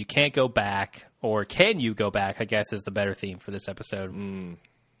you can't go back, or can you go back, I guess is the better theme for this episode.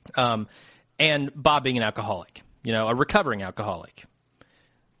 And Bob being an alcoholic. A recovering alcoholic.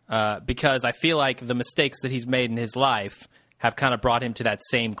 Because I feel like the mistakes that he's made in his life have kind of brought him to that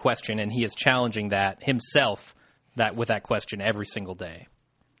same question, and he is challenging that himself with that question every single day.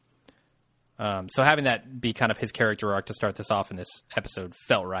 So having that be kind of his character arc to start this off in this episode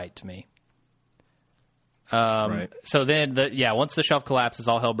felt right to me. Right. So then, once the shelf collapses,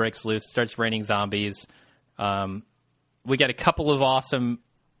 all hell breaks loose. It starts raining zombies. We get a couple of awesome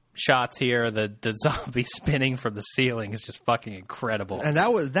shots here. The zombie spinning from the ceiling is just fucking incredible. And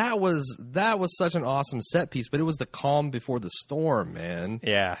that was such an awesome set piece. But it was the calm before the storm, man.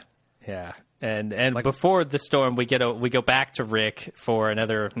 Yeah. And before the storm, we go back to Rick for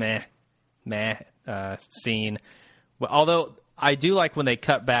another meh scene. Although I do like when they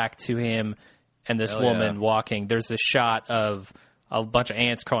cut back to him and this woman walking. There's this shot of a bunch of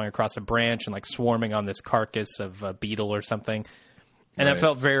ants crawling across a branch and like swarming on this carcass of a beetle or something. And that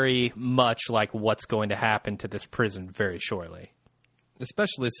felt very much like what's going to happen to this prison very shortly.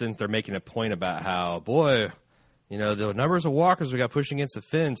 Especially since they're making a point about how, boy, the numbers of walkers we got pushing against the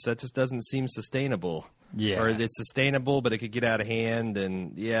fence, that just doesn't seem sustainable. Yeah. Or it's sustainable, but it could get out of hand.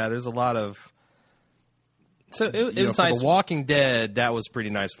 And, there's a lot of... So it was for nice. The Walking Dead, that was pretty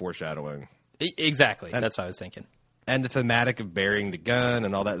nice foreshadowing. Exactly. That's what I was thinking. And the thematic of burying the gun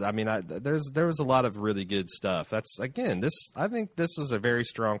and all that. I mean, there was a lot of really good stuff. That's, again, I think this was a very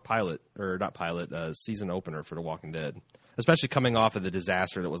strong season opener for The Walking Dead. Especially coming off of the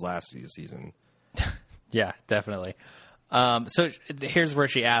disaster that was last season. Yeah, definitely. So here's where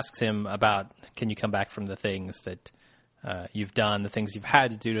she asks him about, can you come back from the things that you've done, the things you've had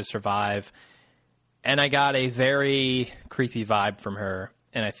to do to survive? And I got a very creepy vibe from her.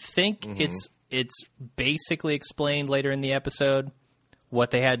 And I think it's basically explained later in the episode what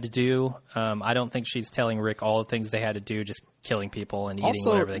they had to do. I don't think she's telling Rick all the things they had to do, just killing people and eating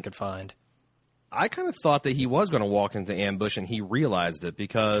whatever they could find. I kind of thought that he was going to walk into ambush and he realized it,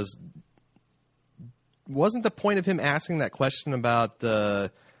 because wasn't the point of him asking that question about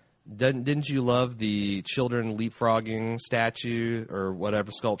didn't you love the children leapfrogging statue or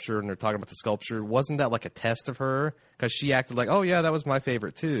whatever sculpture, and they're talking about the sculpture? Wasn't that like a test of her? Because she acted like, oh, yeah, that was my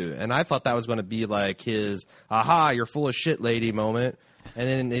favorite too. And I thought that was going to be like his, aha, you're full of shit, lady moment. And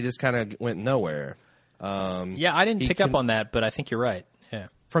then it just kind of went nowhere. I didn't pick up on that, but I think you're right. Yeah.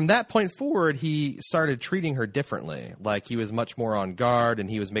 From that point forward, he started treating her differently. Like, he was much more on guard, and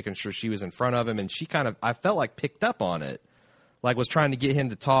he was making sure she was in front of him, and she kind of, I felt like, picked up on it. like was trying to get him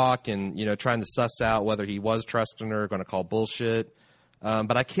to talk and trying to suss out whether he was trusting her, going to call bullshit.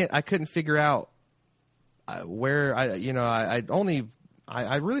 But I couldn't figure out where I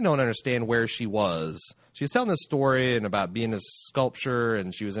really don't understand where she was. She was telling this story and about being a sculptor,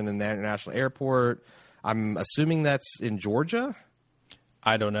 and she was in an international airport. I'm assuming that's in Georgia.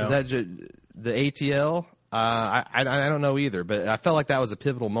 I don't know. Is that the ATL? I don't know either, but I felt like that was a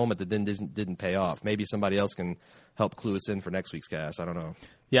pivotal moment that then didn't pay off. Maybe somebody else can help clue us in for next week's cast. I don't know.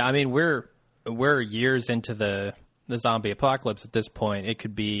 Yeah, I mean we're years into the zombie apocalypse at this point. It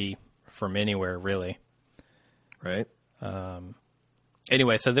could be from anywhere, really. Right.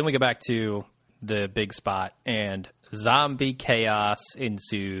 Anyway, so then we go back to the big spot, and zombie chaos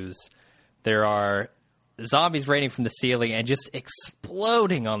ensues. There are zombies raining from the ceiling and just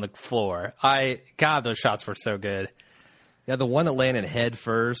exploding on the floor. God, those shots were so good. Yeah, the one that landed head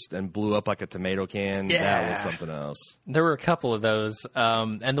first and blew up like a tomato can, that was something else. There were a couple of those.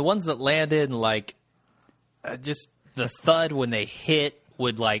 And the ones that landed and just the thud when they hit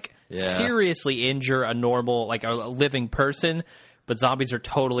would seriously injure a normal, a living person. But zombies are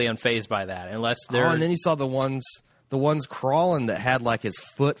totally unfazed by that unless they're... Oh, and then you saw the ones crawling that had his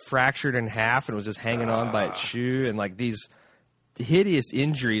foot fractured in half and was just hanging on by its shoe, and these hideous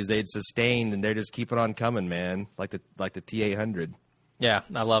injuries they'd sustained, and they're just keeping on coming, man. Like the T-800. Yeah,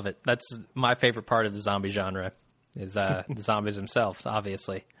 I love it. That's my favorite part of the zombie genre is the zombies themselves,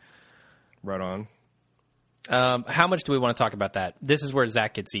 obviously. Right on. How much do we want to talk about that? This is where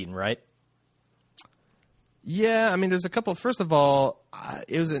Zach gets eaten, right? Yeah, I mean, there's a couple. First of all,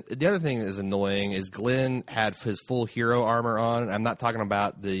 the other thing that is annoying is Glenn had his full hero armor on. I'm not talking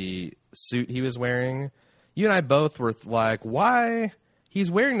about the suit he was wearing. You and I both were like, why? He's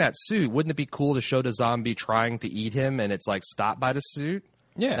wearing that suit. Wouldn't it be cool to show the zombie trying to eat him and it's stopped by the suit?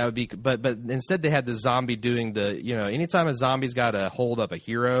 Yeah. That would be, but instead they had the zombie doing anytime a zombie's got a hold of a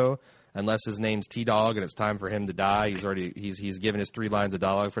hero, unless his name's T-Dog and it's time for him to die, he's given his 3 lines of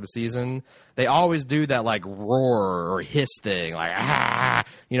dialogue for the season. They always do that roar or hiss thing, for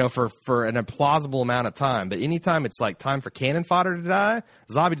an implausible amount of time. But anytime it's time for cannon fodder to die,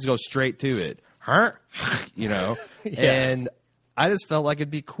 zombie just goes straight to it. Yeah. And I just felt like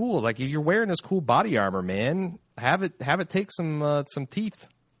it'd be cool. If you're wearing this cool body armor, man, have it take some teeth.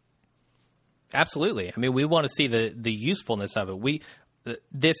 Absolutely. I mean, we want to see the usefulness of it.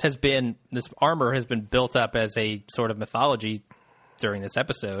 This armor has been built up as a sort of mythology during this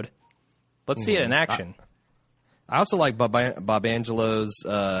episode. Let's see it in action. I also like Bob Angelo's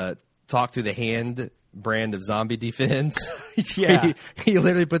talk to the hand brand of zombie defense. Yeah. He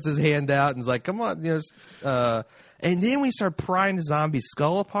literally puts his hand out and is like, come on. And then we start prying the zombie's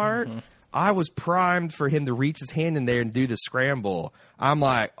skull apart. Mm-hmm. I was primed for him to reach his hand in there and do the scramble. I'm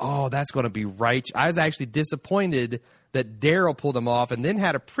like, oh, that's going to be right. I was actually disappointed that Daryl pulled him off and then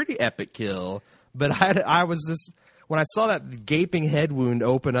had a pretty epic kill. But I was just, when I saw that gaping head wound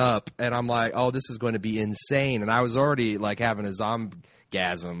open up, and I'm like, oh, this is going to be insane. And I was already having a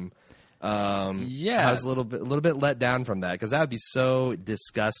zombgasm. I was a little bit let down from that, because that would be so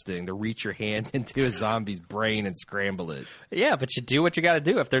disgusting to reach your hand into a zombie's brain and scramble it. Yeah, but you do what you got to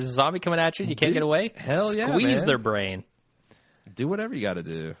do. If there's a zombie coming at you and you can't get away, hell yeah, squeeze man. their brain. Do whatever you got to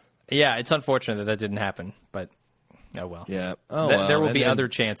do. Yeah, it's unfortunate that didn't happen, but oh well. Yeah. There will be other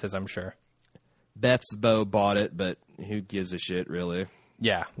chances, I'm sure. Beth's Bo bought it, but who gives a shit, really?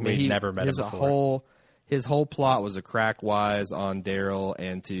 Yeah, we never met him before. His whole plot was a crack wise on Daryl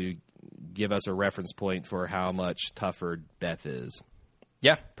and to give us a reference point for how much tougher Beth is.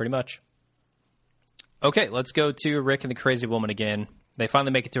 Yeah, pretty much. Okay, let's go to Rick and the Crazy Woman again. They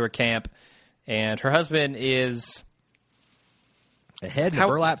finally make it to her camp, and her husband is... a head in a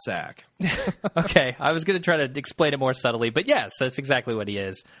burlap sack. Okay, I was going to try to explain it more subtly, but yes, that's exactly what he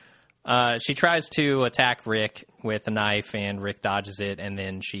is. She tries to attack Rick with a knife, and Rick dodges it, and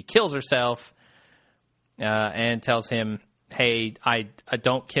then she kills herself and tells him, hey, I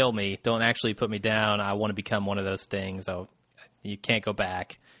don't kill me. Don't actually put me down. I want to become one of those things. You can't go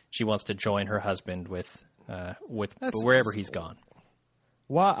back. She wants to join her husband with wherever he's gone.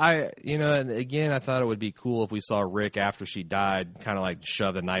 Well, and again, I thought it would be cool if we saw Rick after she died kind of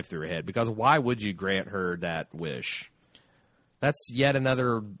shove a knife through her head, because why would you grant her that wish? That's yet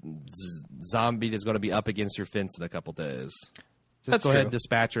another zombie that's going to be up against your fence in a couple days. Just go ahead and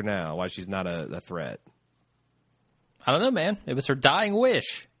dispatch her now while she's not a threat. I don't know, man. It was her dying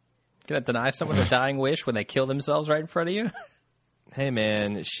wish. Can I deny someone a dying wish when they kill themselves right in front of you? Hey,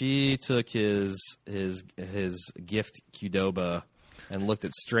 man, she took his gift Qdoba and looked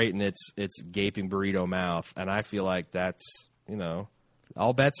it straight in its gaping burrito mouth, and I feel like that's,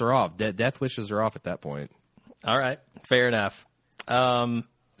 all bets are off. Death wishes are off at that point. All right, fair enough.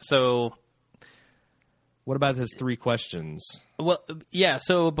 So, What about his 3 questions? well, yeah.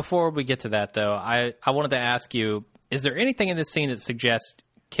 So before we get to that, though, I wanted to ask you: is there anything in this scene that suggests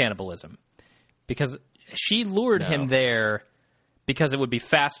cannibalism? Because she lured him there because it would be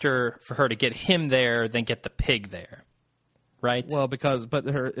faster for her to get him there than get the pig there, right? Well,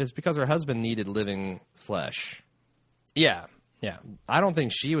 it's because her husband needed living flesh. Yeah. I don't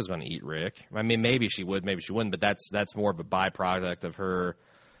think she was going to eat Rick. I mean, maybe she would, maybe she wouldn't, but that's more of a byproduct of her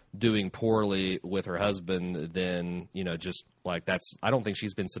doing poorly with her husband than, just like that's. I don't think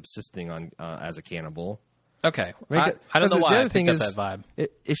she's been subsisting on as a cannibal. Okay. I don't know why I picked up that vibe.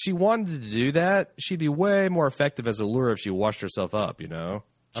 If she wanted to do that, she'd be way more effective as a lure if she washed herself up, I Sure.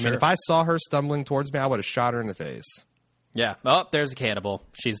 mean, if I saw her stumbling towards me, I would have shot her in the face. Yeah. Oh, there's a cannibal.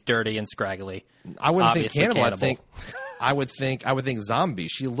 She's dirty and scraggly. I wouldn't Obviously think cannibal. I would think zombie.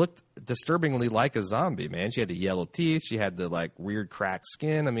 She looked disturbingly like a zombie, man. She had the yellow teeth. She had the like weird cracked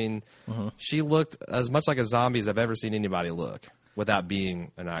skin. I mean, she looked as much like a zombie as I've ever seen anybody look without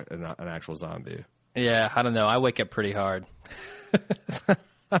being an actual zombie. Yeah, I don't know. I wake up pretty hard.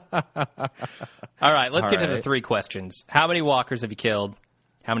 All right, let's get to the 3 questions. How many walkers have you killed?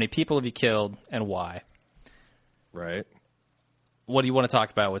 How many people have you killed, and why? Right. What do you want to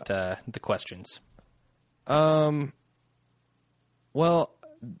talk about with the questions? Well,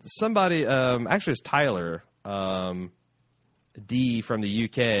 somebody, actually it's Tyler D from the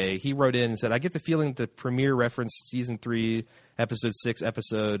UK. He wrote in and said, I get the feeling that the premiere referenced season 3, episode 6,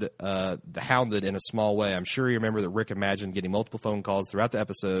 The Hounded in a small way. I'm sure you remember that Rick imagined getting multiple phone calls throughout the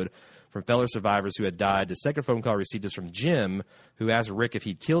episode from fellow survivors who had died. The second phone call received is from Jim, who asked Rick if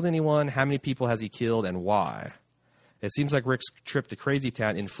he'd killed anyone, how many people has he killed, and why. It seems like Rick's trip to Crazy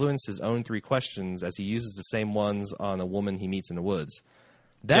Town influenced his own 3 questions as he uses the same ones on a woman he meets in the woods.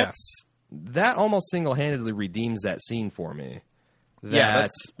 That almost single-handedly redeems that scene for me.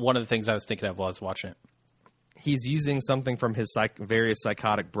 That's one of the things I was thinking of while I was watching it. He's using something from his various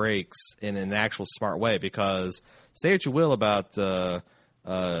psychotic breaks in an actual smart way, because say what you will about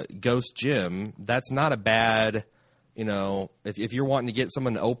Ghost Jim, that's not a bad... if you're wanting to get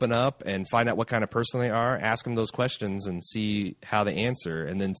someone to open up and find out what kind of person they are, ask them those questions and see how they answer,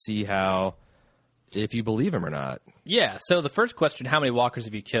 and then see if you believe them or not. Yeah, so the first question, how many walkers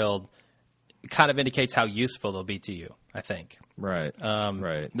have you killed, kind of indicates how useful they'll be to you, I think. Right.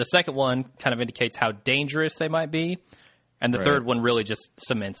 Right. The second one kind of indicates how dangerous they might be, and the third one really just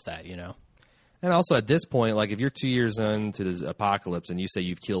cements that, And also at this point, like if you're 2 years into this apocalypse and you say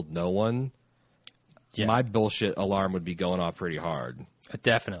you've killed no one, my bullshit alarm would be going off pretty hard.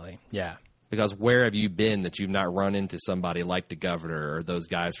 Definitely, yeah. Because where have you been that you've not run into somebody like the governor or those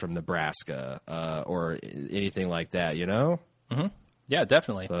guys from Nebraska or anything like that, Mm-hmm. Yeah,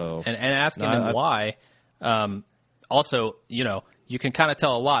 definitely. So, and asking them why. Also, you can kind of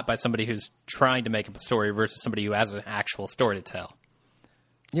tell a lot by somebody who's trying to make up a story versus somebody who has an actual story to tell.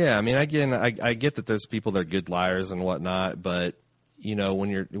 Yeah, I mean, again, I get that there's people that are good liars and whatnot, but when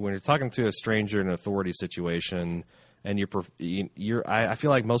you're talking to a stranger in an authority situation, and I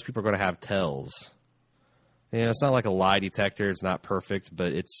feel like most people are going to have tells. It's not like a lie detector; it's not perfect,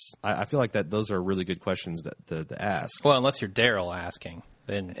 but I feel like that those are really good questions to ask. Well, unless you're Daryl asking,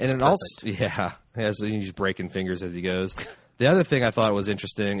 then and it also so he's just breaking fingers as he goes. The other thing I thought was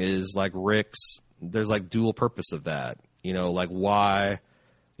interesting is like Rick's. There's like dual purpose of that. Like why.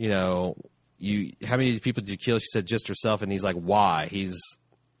 How many people did you kill? She said just herself, and he's like, why?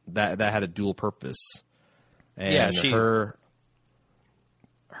 That had a dual purpose. And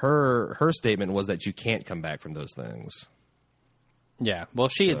her statement was that you can't come back from those things. Yeah. Well,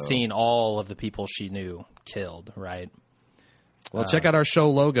 she had seen all of the people she knew killed, right? Well, check out our show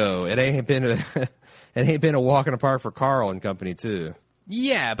logo. It ain't been a walk in the park for Carl and company too.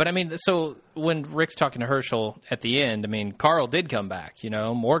 Yeah, but I mean, so when Rick's talking to Herschel at the end, I mean, Carl did come back,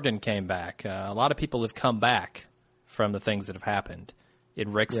 Morgan came back. A lot of people have come back from the things that have happened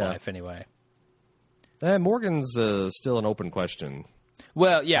in Rick's life anyway. Morgan's still an open question.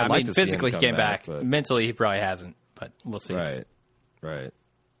 Well, yeah, I mean, physically he came back. Mentally, he probably hasn't, but we'll see. Right.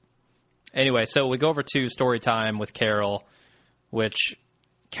 Anyway, so we go over to story time with Carol, which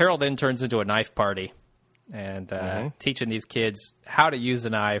Carol then turns into a knife party. And teaching these kids how to use a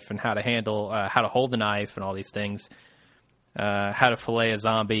knife and how to how to hold the knife and all these things. How to fillet a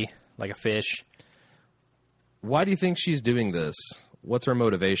zombie like a fish. Why do you think she's doing this? What's her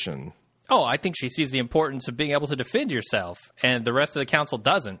motivation? Oh, I think she sees the importance of being able to defend yourself, and the rest of the council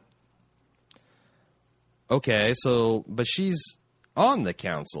doesn't. Okay, but she's on the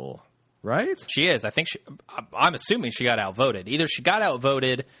council, right? She is. I'm assuming she got outvoted. Either she got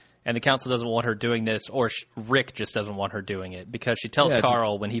outvoted and the council doesn't want her doing this, or Rick just doesn't want her doing it because she tells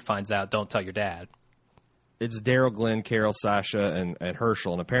Carl when he finds out, "Don't tell your dad." It's Daryl, Glenn, Carol, Sasha, and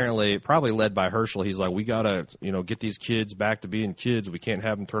Herschel, and apparently, probably led by Herschel, he's like, "We gotta, get these kids back to being kids. We can't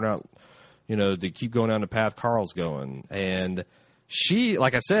have them turn out, to keep going down the path Carl's going." And she,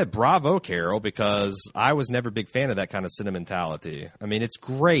 like I said, bravo, Carol, because I was never a big fan of that kind of sentimentality. I mean, it's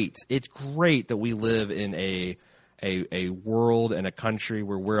great. It's great that we live in a world and a country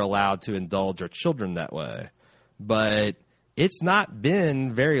where we're allowed to indulge our children that way. But it's not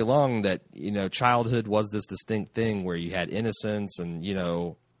been very long that, childhood was this distinct thing where you had innocence and,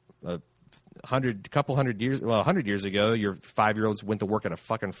 100 years ago, your 5-year-olds went to work at a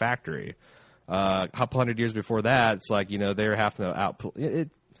fucking factory. A couple hundred years before that, it's like, they're having to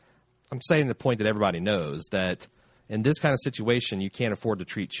I'm saying the point that everybody knows that in this kind of situation, you can't afford to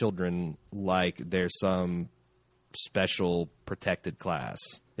treat children like there's some special protected class.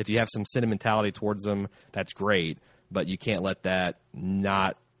 If you have some sentimentality towards them, that's great, but you can't let that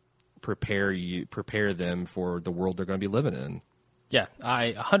not prepare them for the world they're going to be living in. Yeah,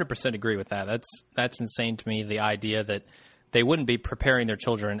 I 100% agree with that. That's insane to me, the idea that they wouldn't be preparing their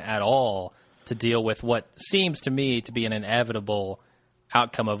children at all to deal with what seems to me to be an inevitable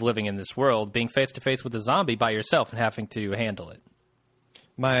outcome of living in this world, being face-to-face with a zombie by yourself and having to handle it.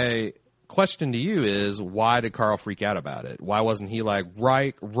 My question to you is, why did Carl freak out about it? Why wasn't he like,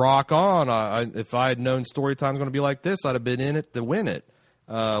 right, rock on? If I had known story time's going to be like this, I'd have been in it to win it.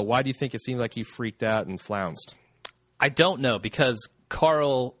 Why do you think it seemed like he freaked out and flounced? I don't know, because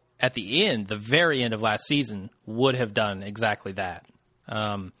Carl, at the very end of last season, would have done exactly that.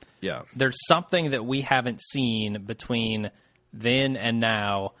 Yeah. There's something that we haven't seen between then and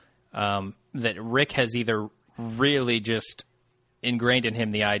now that Rick has either really just ingrained in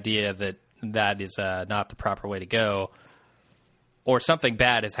him the idea that is not the proper way to go, or something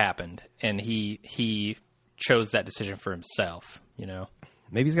bad has happened, and he chose that decision for himself,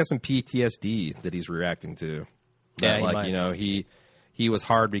 Maybe he's got some PTSD that he's reacting to. Yeah, he might. He was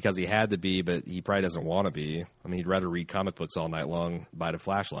hard because he had to be, but he probably doesn't want to be. I mean, he'd rather read comic books all night long by the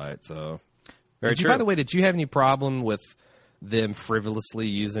flashlight. So, Very true. By the way, did you have any problem with them frivolously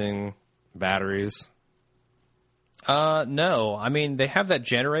using batteries? No. I mean, they have that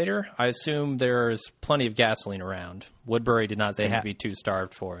generator. I assume there's plenty of gasoline around. Woodbury did not seem to be too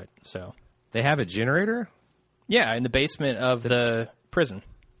starved for it. So they have a generator? Yeah, in the basement of the prison.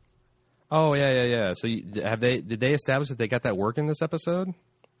 Oh, yeah. So did they establish that they got that working this episode?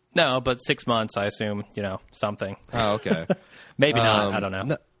 No, but 6 months, I assume, something. Oh, okay. Maybe not. I don't know.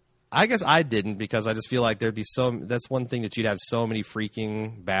 No, I guess I didn't, because I just feel like there'd be that's one thing that you'd have so many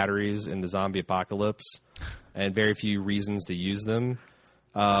freaking batteries in the zombie apocalypse and very few reasons to use them.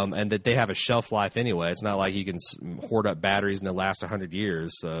 And that they have a shelf life anyway. It's not like you can hoard up batteries and they'll last 100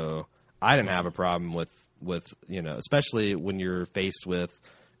 years. So I didn't have a problem with especially when you're faced with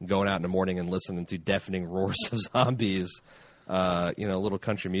going out in the morning and listening to deafening roars of zombies. A little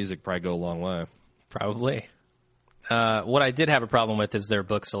country music probably go a long way. Probably. What I did have a problem with is their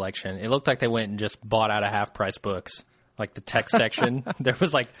book selection. It looked like they went and just bought out of half-price books, like the tech section. There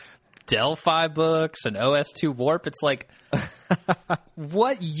was like Delphi books and OS2 Warp. It's like,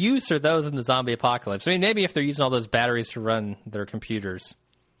 what use are those in the zombie apocalypse? I mean, maybe if they're using all those batteries to run their computers.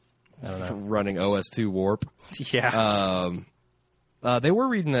 I don't know. Running OS2 Warp. Yeah. They were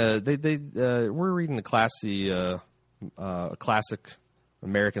reading were reading the classic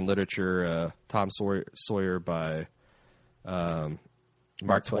American literature, Tom Sawyer by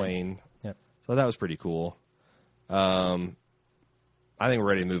Mark Twain. Yep. So that was pretty cool. I think we're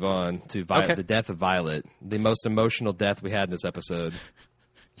ready to move on to the death of Violet, the most emotional death we had in this episode.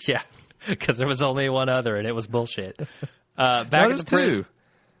 Yeah, because there was only one other, and it was bullshit. Back at the two.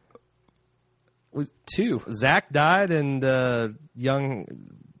 Was two. Zach died, and young.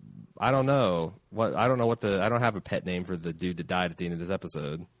 I don't know I don't have a pet name for the dude that died at the end of this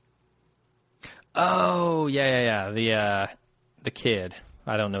episode. Oh yeah. The kid.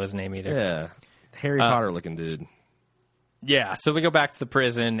 I don't know his name either. Yeah, Harry Potter looking dude. Yeah. So we go back to the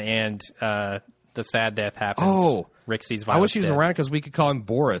prison, and the sad death happens. Oh, Rick sees Violet. I wish he was around because we could call him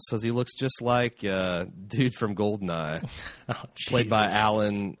Boris, because he looks just like dude from Goldeneye, played by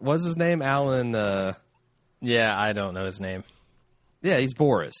Alan. What's his name? Alan. Yeah, I don't know his name. Yeah, he's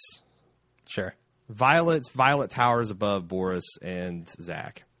Boris. Sure. Violet towers above Boris and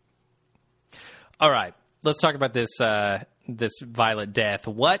Zach. All right, let's talk about this Violet death.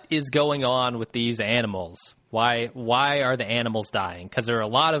 What is going on with these animals? Why are the animals dying? Because there are a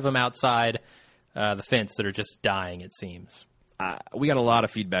lot of them outside the fence that are just dying, it seems. We got a lot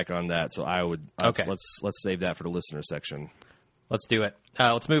of feedback on that, so let's save that for the listener section. Let's do it.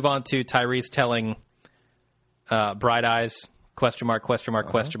 Let's move on to Tyrese telling Bright Eyes, question mark,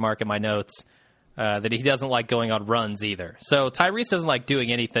 in my notes, that he doesn't like going on runs either. So Tyrese doesn't like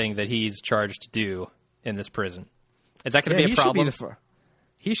doing anything that he's charged to do in this prison. Is that going to be a problem?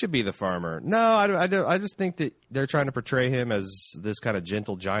 He should be the farmer. No, I don't. I just think that they're trying to portray him as this kind of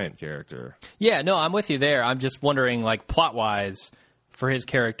gentle giant character. Yeah, no, I'm with you there. I'm just wondering, like, plot-wise, for his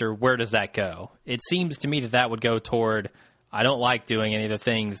character, where does that go? It seems to me that would go toward, I don't like doing any of the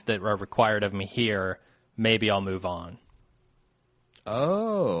things that are required of me here. Maybe I'll move on.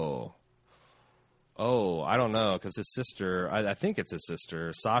 Oh, I don't know, because his sister, I think it's his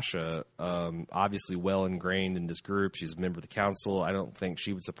sister, Sasha, obviously well ingrained in this group. She's a member of the council. I don't think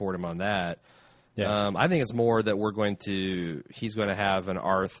she would support him on that. Yeah. I think it's more that he's going to have an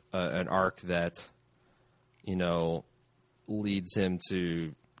arc that, leads him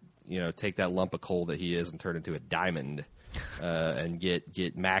to, take that lump of coal that he is and turn it into a diamond, and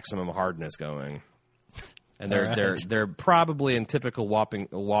get maximum hardness going. And they're probably in typical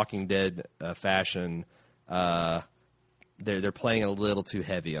Walking Dead fashion. They're playing a little too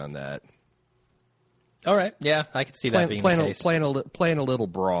heavy on that. All right, yeah, I could see that being the case. Playing a little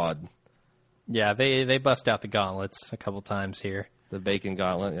broad. Yeah, they bust out the gauntlets a couple times here. The bacon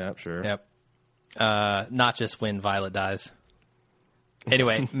gauntlet, yeah, sure. Yep. Not just when Violet dies.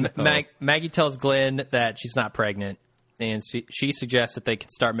 Anyway, Maggie tells Glenn that she's not pregnant, and she suggests that they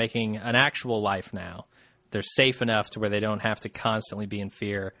can start making an actual life now. They're safe enough to where they don't have to constantly be in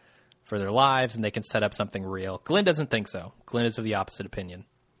fear for their lives, and they can set up something real. Glenn doesn't think so. Glenn is of the opposite opinion.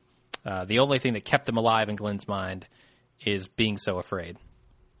 The only thing that kept them alive in Glenn's mind is being so afraid.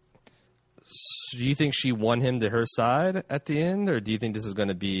 So do you think she won him to her side at the end, or do you think this is going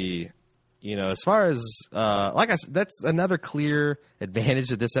to be, as far as, like I said, that's another clear advantage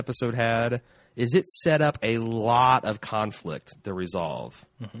that this episode had, is it set up a lot of conflict to resolve.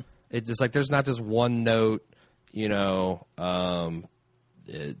 Mm-hmm. It's just like there's not just one note,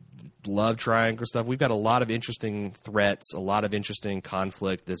 love triangle stuff. We've got a lot of interesting threats, a lot of interesting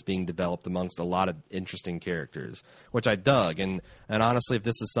conflict that's being developed amongst a lot of interesting characters, which I dug. And honestly, if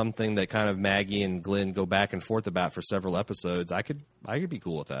this is something that kind of Maggie and Glenn go back and forth about for several episodes, I could be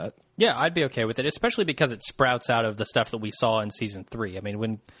cool with that. Yeah, I'd be okay with it, especially because it sprouts out of the stuff that we saw in season 3. I mean,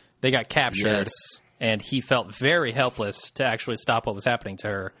 when they got captured and he felt very helpless to actually stop what was happening to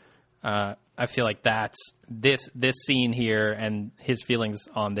her. I feel like that's this scene here and his feelings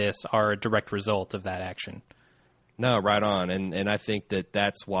on this are a direct result of that action. No, right on. And I think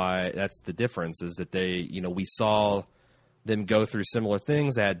that's why that's the difference is that they, we saw them go through similar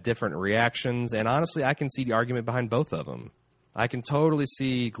things, they had different reactions. And honestly, I can see the argument behind both of them. I can totally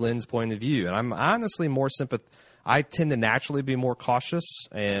see Glenn's point of view. And I'm honestly more I tend to naturally be more cautious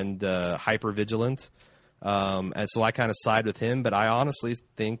and hyper vigilant. And so I kind of side with him, but I honestly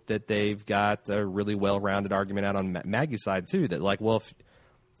think that they've got a really well-rounded argument out on Maggie's side too. That like, well,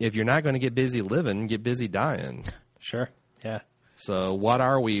 if you're not going to get busy living, get busy dying. Sure. Yeah. So what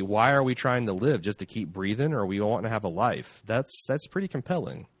are we? Why are we trying to live? Just to keep breathing, or we want to have a life? That's pretty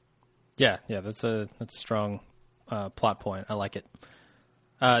compelling. Yeah. That's a strong plot point. I like it.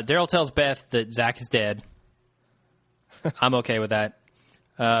 Daryl tells Beth that Zach is dead. I'm okay with that.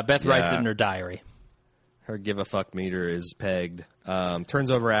 Beth writes it in her diary. Her give a fuck meter is pegged.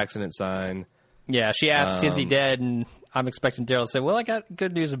 Turns over accident sign. Yeah, she asks, is he dead? And I'm expecting Daryl to say, well, I got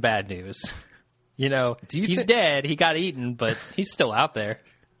good news and bad news. He's dead. He got eaten, but he's still out there.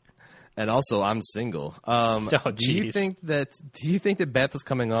 And also, I'm single. Do you think that Beth is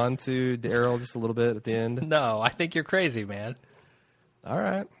coming on to Daryl just a little bit at the end? No, I think you're crazy, man. All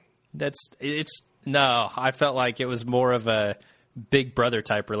right. No, I felt like it was more of a big brother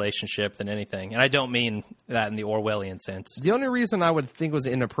type relationship than anything. And I don't mean that in the Orwellian sense. The only reason I would think was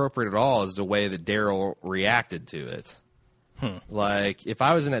inappropriate at all is the way that Daryl reacted to it. Like, if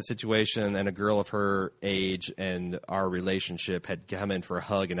I was in that situation and a girl of her age and our relationship had come in for a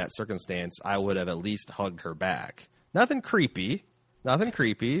hug in that circumstance, I would have at least hugged her back. Nothing creepy.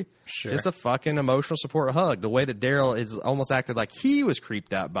 Sure. Just a fucking emotional support hug. The way that Daryl is almost acted like he was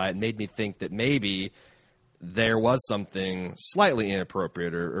creeped out by it made me think that maybe there was something slightly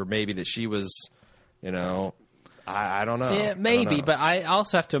inappropriate, or maybe that she was, I don't know. Yeah, maybe, but I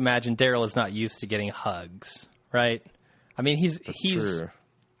also have to imagine Daryl is not used to getting hugs, right? I mean, he's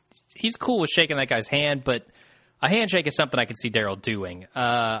cool with shaking that guy's hand, but a handshake is something I could see Daryl doing.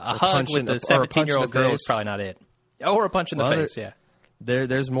 A hug with a 17-year-old girl is probably not it. Or a punch in the face, yeah.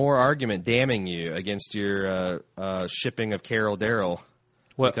 There's more argument damning you against your shipping of Carol Daryl.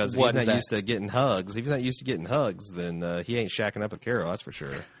 Because he's not used to getting hugs. If he's not used to getting hugs, then he ain't shacking up with Carol, that's for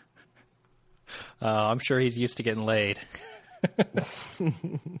sure. I'm sure he's used to getting laid.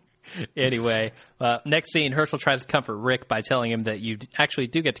 Anyway, next scene, Herschel tries to comfort Rick by telling him that you actually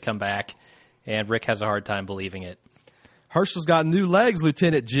do get to come back, and Rick has a hard time believing it. Herschel's got new legs,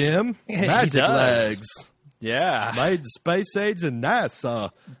 Lieutenant Jim. Magic legs. Yeah. Made the space age and NASA.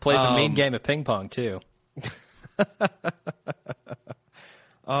 Plays a mean game of ping pong, too.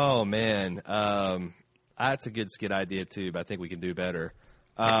 Oh, man. That's a good skit idea, too, but I think we can do better.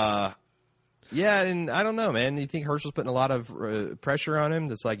 Yeah, and I don't know, man. You think Herschel's putting a lot of pressure on him?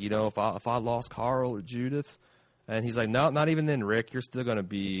 That's like, if I lost Carl or Judith, and he's like, no, not even then, Rick. You're still going to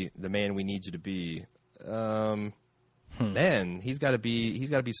be the man we need you to be. Man, he's got to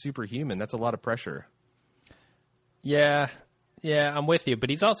be superhuman. That's a lot of pressure. Yeah, I'm with you, but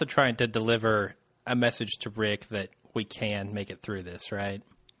he's also trying to deliver a message to Rick that we can make it through this, right?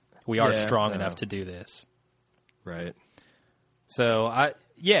 We are strong enough to do this, right? So I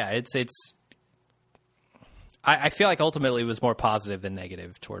feel like ultimately it was more positive than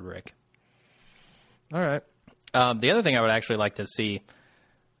negative toward Rick. All right. The other thing I would actually like to see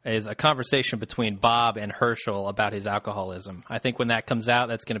is a conversation between Bob and Herschel about his alcoholism. I think when that comes out,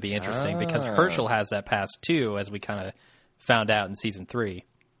 that's going to be interesting because Herschel has that past too, as we kind of found out in season 3.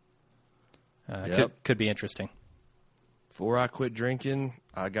 Could be interesting. Before I quit drinking,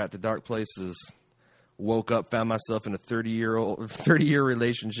 I got to dark places. Woke up, found myself in a 30-year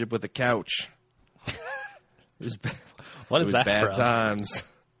relationship with a couch. What is that bad from? Times.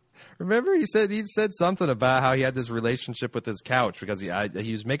 Remember, he said something about how he had this relationship with his couch because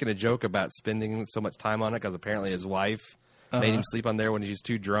he was making a joke about spending so much time on it because apparently his wife made him sleep on there when he was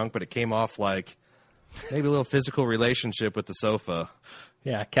too drunk, but it came off like maybe a little physical relationship with the sofa.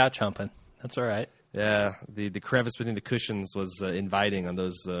 Yeah, couch humping. That's all right. Yeah, the crevice between the cushions was inviting on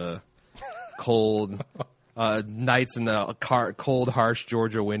those cold nights in the cold, harsh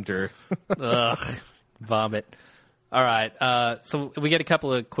Georgia winter. Ugh, vomit. All right, so we get a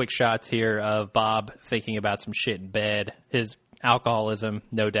couple of quick shots here of Bob thinking about some shit in bed, his alcoholism,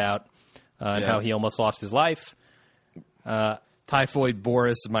 no doubt, and how he almost lost his life. Typhoid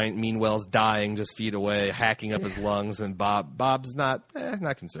Boris, meanwhile, is dying just feet away, hacking up his lungs, and Bob's not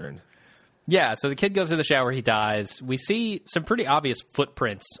concerned. Yeah, so the kid goes to the shower, he dies. We see some pretty obvious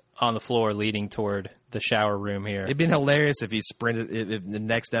footprints on the floor leading toward the shower room here. It'd been hilarious if he sprinted. If the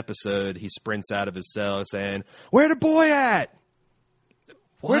next episode he sprints out of his cell saying, "Where the boy at?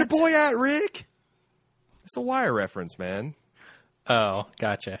 What? Where the boy at, Rick?" It's a Wire reference, man. Oh,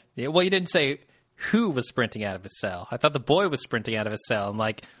 gotcha. Yeah, well, you didn't say who was sprinting out of his cell. I thought the boy was sprinting out of his cell. I'm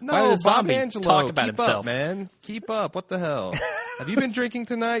like, why did the zombie Bob Angelo, talk about keep himself? Up, man. Keep up. What the hell? Have you been drinking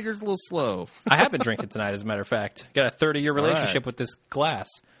tonight? You're a little slow. I have been drinking tonight, as a matter of fact. Got a 30-year relationship with this glass.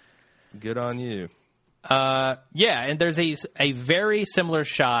 Good on you. Yeah, and there's a very similar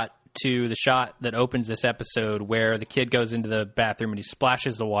shot to the shot that opens this episode where the kid goes into the bathroom and he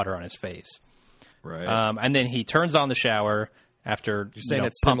splashes the water on his face. Right. And then he turns on the shower after You're saying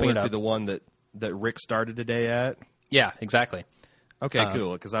it's pumping similar it up. to the one that Rick started today at? Yeah, exactly. Okay,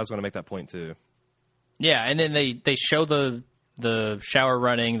 cool, because I was going to make that point too. Yeah, and then they show the shower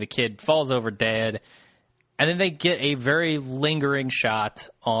running, the kid falls over dead, and then they get a very lingering shot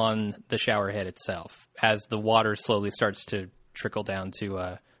on the shower head itself as the water slowly starts to trickle down to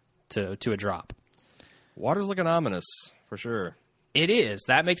a drop. Water's looking ominous, for sure. It is.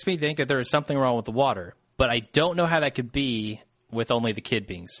 That makes me think that there is something wrong with the water, but I don't know how that could be with only the kid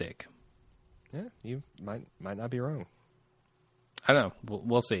being sick. Yeah, you might not be wrong. I don't know.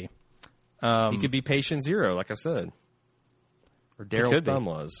 We'll see. He could be patient zero, like I said. Or Daryl's thumb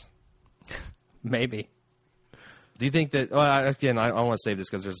was. Maybe. Do you think that... Well, again, I want to save this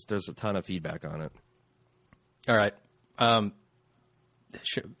because there's a ton of feedback on it. All right.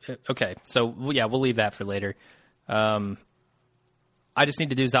 Okay, so, yeah, we'll leave that for later. I just need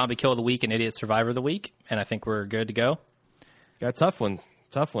to do Zombie Kill of the Week and Idiot Survivor of the Week, and I think we're good to go. Yeah, tough one,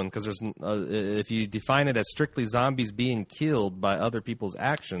 because there's if you define it as strictly zombies being killed by other people's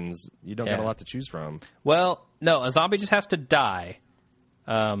actions, you don't got a lot to choose from. Well, no, a zombie just has to die.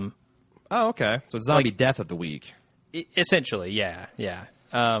 Oh, okay. So it's zombie death of the week. Essentially, yeah.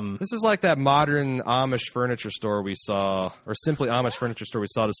 This is like that modern Amish furniture store we saw, or simply Amish furniture store we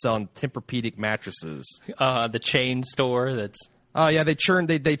saw to sell Tempur-Pedic mattresses. The chain store that's... Oh, yeah, they churn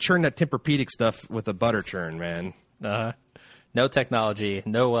that Tempur-Pedic stuff with a butter churn, man. No technology,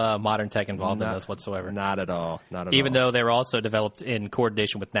 no modern tech involved in those whatsoever. Not at all. Even though they were also developed in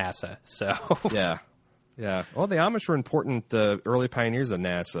coordination with NASA. So yeah. Well, the Amish were important early pioneers of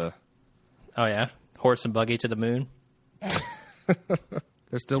NASA. Oh yeah, horse and buggy to the moon.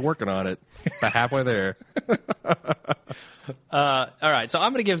 They're still working on it. About halfway there. All right, so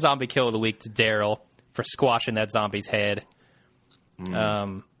I'm going to give Zombie Kill of the Week to Daryl for squashing that zombie's head.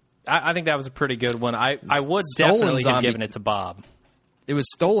 I think that was a pretty good one. I would Stolen definitely have zombie- given it to Bob. It was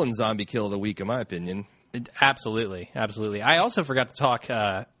stolen zombie kill of the week, in my opinion. Absolutely. I also forgot to talk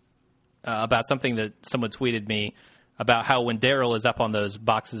about something that someone tweeted me about how when Daryl is up on those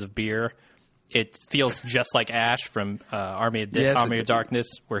boxes of beer, it feels just like Ash from Army of Darkness,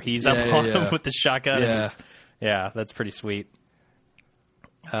 where he's up on him with the shotgun. Yeah. That's pretty sweet.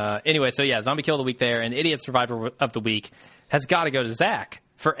 Anyway, so yeah, Zombie Kill of the Week there, and Idiot Survivor of the Week has got to go to Zach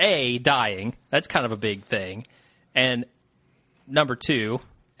for A, dying. That's kind of a big thing. And number two,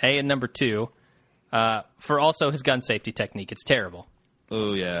 for also his gun safety technique. It's terrible.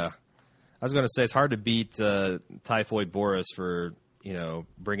 Oh, yeah. I was going to say, it's hard to beat Typhoid Boris for,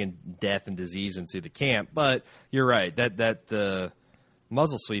 bringing death and disease into the camp. But you're right. That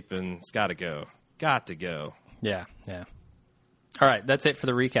muzzle sweeping's got to go. Got to go. Yeah. All right, that's it for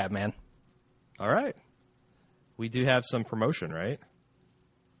the recap, man. All right. We do have some promotion, right?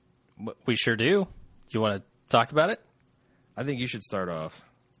 We sure do. Do you want to talk about it? I think you should start off.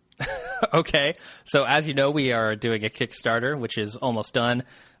 Okay. So as you know, we are doing a Kickstarter, which is almost done.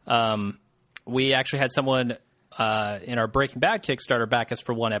 We actually had someone in our Breaking Bad Kickstarter back us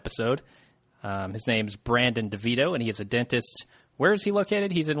for one episode. His name's Brandon DeVito, and he is a dentist. Where is he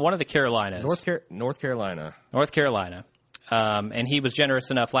located? He's in one of the Carolinas. North Carolina. North Carolina. And he was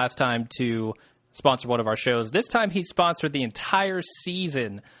generous enough last time to sponsor one of our shows. This time he sponsored the entire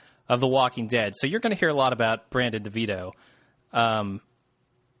season of The Walking Dead. So you're going to hear a lot about Brandon DeVito.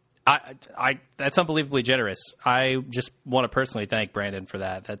 That's unbelievably generous. I just want to personally thank Brandon for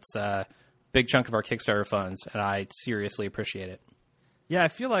that. That's a big chunk of our Kickstarter funds, and I seriously appreciate it. Yeah, I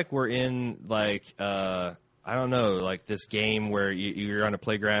feel like we're in, I don't know, like this game where you're on a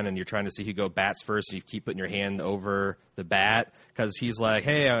playground and you're trying to see who go bats first, and you keep putting your hand over the bat because he's like,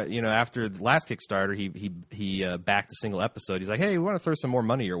 hey, after the last Kickstarter, he backed a single episode. He's like, hey, we want to throw some more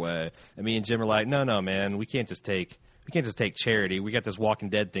money your way. And me and Jim are like, no, man, we can't just take charity. We got this Walking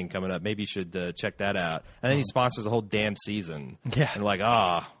Dead thing coming up. Maybe you should check that out. And then he sponsors the whole damn season. Yeah. And like,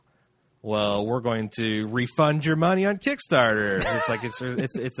 well, we're going to refund your money on Kickstarter.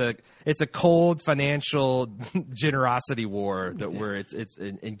 It's like it's a cold financial generosity war that it's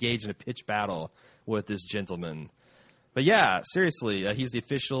engaged in a pitched battle with this gentleman. But yeah, seriously, he's the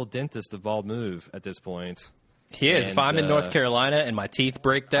official dentist of Bald Move at this point. He is. If I'm in North Carolina and my teeth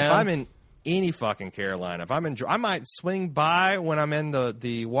break down, if I'm in any fucking Carolina, I might swing by when I'm in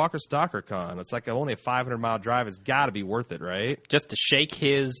the Walker Stalker Con. It's like only a 500-mile drive. It's got to be worth it, right? Just to shake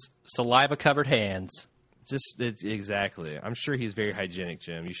his saliva-covered hands. Exactly. I'm sure he's very hygienic,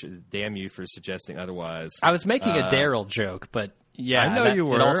 Jim. Damn you for suggesting otherwise. I was making a Daryl joke, but yeah, I know you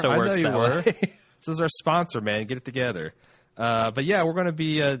were. It also works that way. This is our sponsor, man. Get it together. But yeah, we're going to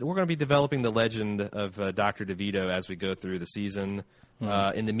be developing the legend of Dr. DeVito as we go through the season.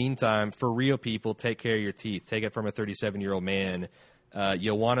 In the meantime, for real people, take care of your teeth. Take it from a 37-year-old man.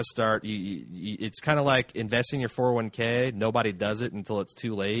 You'll want to start. It's kind of like investing in your 401k. Nobody does it until it's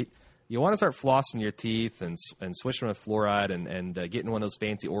too late. You want to start flossing your teeth and swishing with fluoride and getting one of those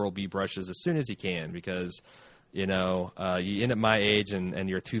fancy Oral-B brushes as soon as you can because, you end at my age and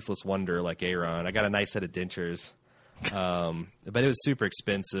you're a toothless wonder like Aaron. I got a nice set of dentures. But it was super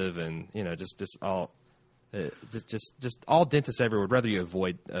expensive and, just all dentists everywhere would rather you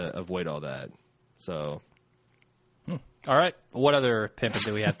avoid all that. So. All right. What other pimping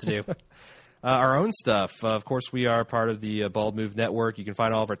do we have to do? Our own stuff. Of course, we are part of the Bald Move Network. You can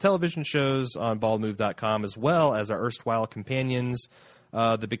find all of our television shows on baldmove.com as well as our erstwhile companions.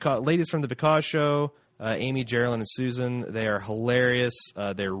 The ladies from The Because Show, Amy, Geraldine, and Susan, they are hilarious.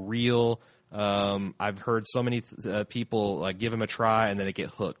 They're real. I've heard so many people give them a try and then they get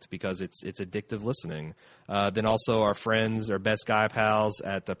hooked because it's addictive listening. Then also our friends, our best guy pals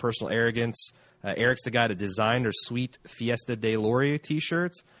at Personal Arrogance. Eric's the guy that designed our sweet Fiesta de Lori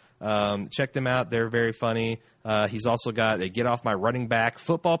t-shirts. Check them out. They're very funny. He's also got a Get Off My Running Back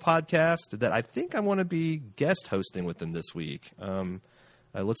football podcast that I think I want to be guest hosting with them this week.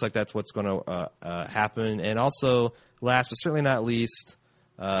 It looks like that's what's going to happen. And also, last but certainly not least,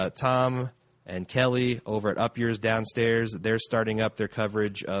 Tom and Kelly over at Up Yours Downstairs. They're starting up their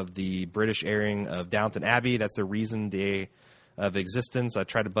coverage of the British airing of Downton Abbey. That's the reason day of existence. I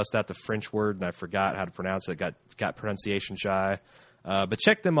tried to bust out the French word and I forgot how to pronounce it. Got pronunciation shy. But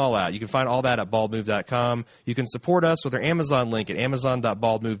check them all out. You can find all that at baldmove.com. You can support us with our Amazon link at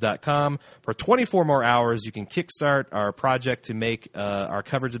amazon.baldmove.com. For 24 more hours, you can kickstart our project to make our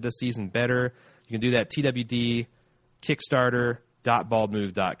coverage of this season better. You can do that TWD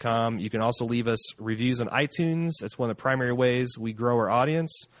Kickstarter.baldmove.com. You can also leave us reviews on iTunes. That's one of the primary ways we grow our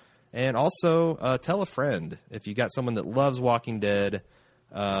audience. And also, tell a friend if you got someone that loves Walking Dead,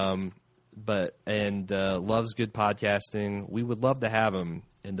 loves good podcasting. We would love to have them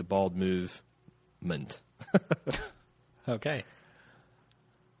in the Bald Movement. Okay.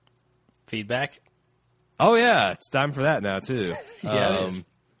 Feedback? Oh, yeah. It's time for that now, too. Yeah, it is.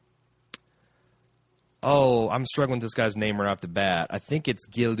 Oh, I'm struggling with this guy's name right off the bat. I think it's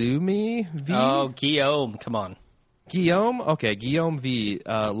Guillaume V. Oh, Guillaume. Come on. Guillaume? Okay, Guillaume V.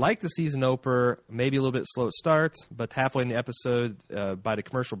 Like the season opener, maybe a little bit slow at start, but halfway in the episode, by the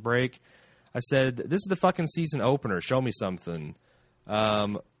commercial break, I said, this is the fucking season opener. Show me something.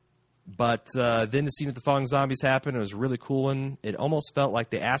 But then the scene with the falling zombies happened. It was a really cool one. It almost felt like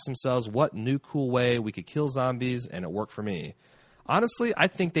they asked themselves what new cool way we could kill zombies, and it worked for me. Honestly, I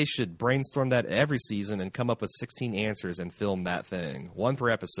think they should brainstorm that every season and come up with 16 answers and film that thing. One per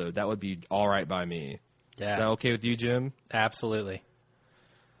episode. That would be all right by me. Yeah. Is that okay with you, Jim? Absolutely.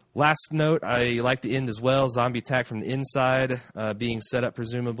 Last note, I like the end as well. Zombie attack from the inside being set up,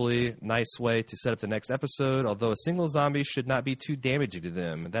 presumably. Nice way to set up the next episode, although a single zombie should not be too damaging to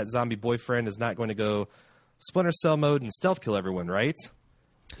them. That zombie boyfriend is not going to go Splinter Cell mode and stealth kill everyone, right?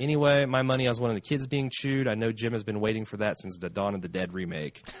 Anyway, my money on one of the kids being chewed. I know Jim has been waiting for that since the Dawn of the Dead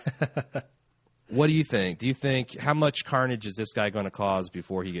remake. What do you think? Do you think, how much carnage is this guy going to cause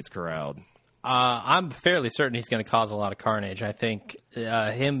before he gets corralled? I'm fairly certain he's going to cause a lot of carnage. I think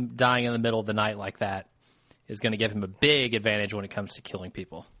him dying in the middle of the night like that is going to give him a big advantage when it comes to killing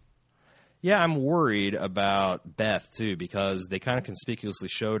people. Yeah, I'm worried about Beth, too, because they kind of conspicuously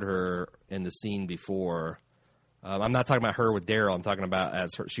showed her in the scene before. I'm not talking about her with Daryl. I'm talking about as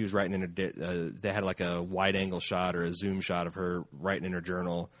she was writing in her. They had like a wide-angle shot or a zoom shot of her writing in her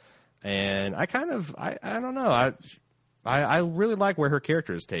journal. And I don't know. I really like where her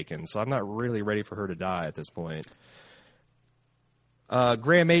character is taken, so I'm not really ready for her to die at this point.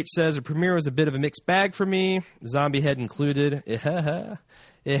 Graham H. says, the premiere was a bit of a mixed bag for me, zombie head included.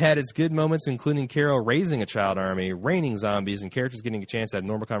 It had its good moments, including Carol raising a child army, raining zombies, and characters getting a chance to have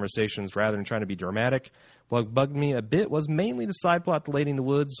normal conversations rather than trying to be dramatic. What bugged me a bit was mainly the side plot, The Lady in the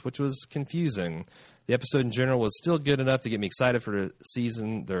Woods, which was confusing. The episode in general was still good enough to get me excited for the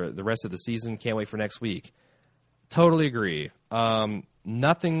season, the rest of the season. Can't wait for next week. Totally agree.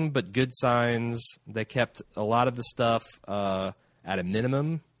 Nothing but good signs. They kept a lot of the stuff at a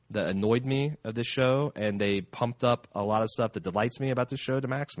minimum that annoyed me of this show, and they pumped up a lot of stuff that delights me about this show to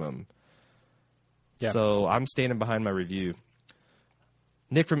maximum. Yeah. So I'm standing behind my review.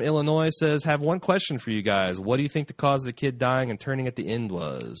 Nick from Illinois says, have one question for you guys. What do you think the cause of the kid dying and turning at the end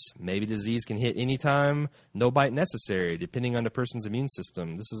was? Maybe disease can hit any time, no bite necessary, depending on the person's immune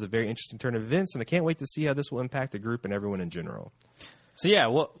system. This is a very interesting turn of events, and I can't wait to see how this will impact the group and everyone in general. So, yeah,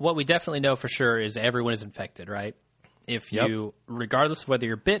 what we definitely know for sure is everyone is infected, right? If you, regardless of whether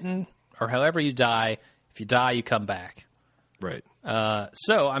you're bitten or however you die, if you die, you come back. Right.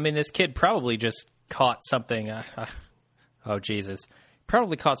 So, I mean, this kid probably just caught something. Oh, Jesus.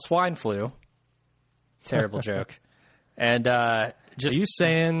 Probably caught swine flu. Terrible joke. And just. Are you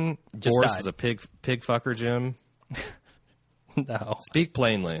saying Boris died. is a pig fucker, Jim? No. Speak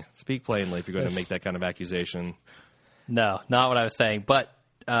plainly. Speak plainly if you're going to make that kind of accusation. No, not what I was saying. But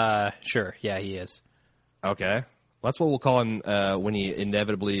sure, yeah, he is. Okay. That's what we'll call him when he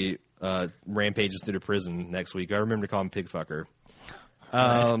inevitably rampages through the prison next week. I remember to call him pig fucker.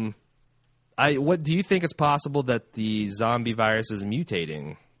 What do you think it's possible that the zombie virus is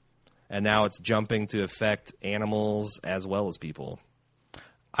mutating, and now it's jumping to affect animals as well as people?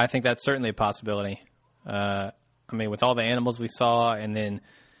 I think that's certainly a possibility. I mean, with all the animals we saw, and then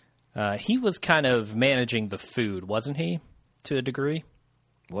he was kind of managing the food, wasn't he, to a degree?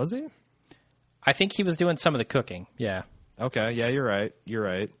 Was he? I think he was doing some of the cooking, yeah. Okay, yeah, you're right. You're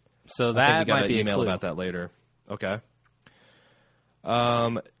right. So that might be an email a clue. about that later. Okay.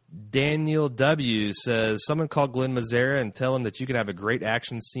 Daniel W. says, someone call Glenn Mazzara and tell him that you can have a great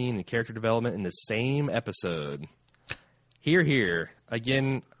action scene and character development in the same episode. Hear, hear.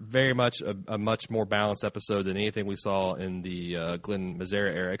 Again, very much a much more balanced episode than anything we saw in the Glenn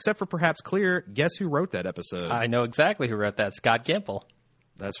Mazzara era, except for perhaps clear, guess who wrote that episode? I know exactly who wrote that. Scott Gimple.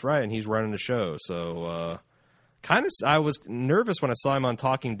 That's right, and he's running the show. So, I was nervous when I saw him on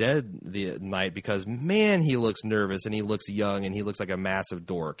Talking Dead the night because, man, he looks nervous and he looks young and he looks like a massive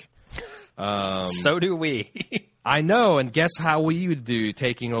dork. So do we. I know, and guess how we would do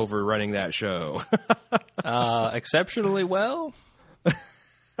taking over running that show? Exceptionally well.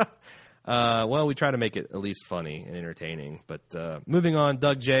 Well, we try to make it at least funny and entertaining. But moving on,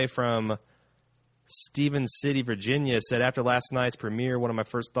 Doug J. from Stephen City, Virginia said, after last night's premiere, one of my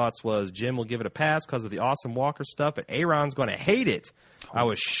first thoughts was Jim will give it a pass because of the awesome Walker stuff, but Aaron's going to hate it. I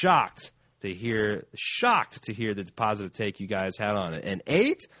was shocked to hear the positive take you guys had on it. And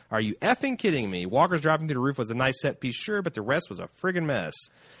 8? Are you effing kidding me? Walker's dropping through the roof was a nice set piece, sure, but the rest was a friggin' mess.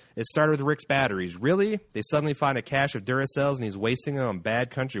 It started with Rick's batteries. Really? They suddenly find a cache of Duracells and he's wasting them on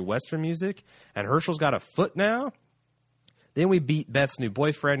bad country western music? And Herschel's got a foot now? Then we beat Beth's new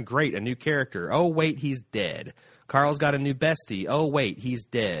boyfriend. Great, a new character. Oh, wait, he's dead. Carl's got a new bestie. Oh, wait, he's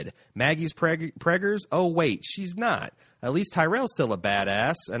dead. Maggie's preggers. Oh, wait, she's not. At least Tyrell's still a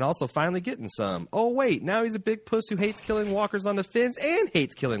badass and also finally getting some. Oh, wait, now he's a big puss who hates killing walkers on the fins and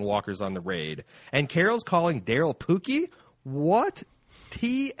hates killing walkers on the raid. And Carol's calling Daryl Pookie? What?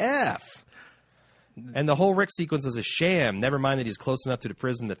 TF. And the whole Rick sequence is a sham. Never mind that he's close enough to the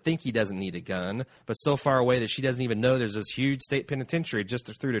prison to think he doesn't need a gun, but so far away that she doesn't even know there's this huge state penitentiary just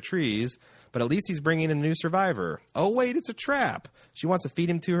through the trees. But at least he's bringing in a new survivor. Oh, wait, it's a trap. She wants to feed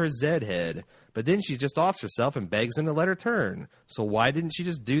him to her Zed head. But then she just offs herself and begs him to let her turn. So why didn't she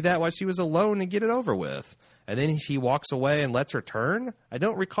just do that while she was alone and get it over with? And then he walks away and lets her turn? I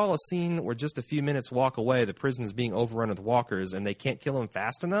don't recall a scene where just a few minutes walk away, the prison is being overrun with walkers and they can't kill him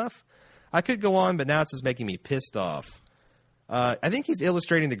fast enough. I could go on, but now it's just making me pissed off. I think he's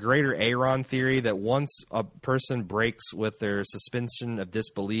illustrating the greater Aaron theory that once a person breaks with their suspension of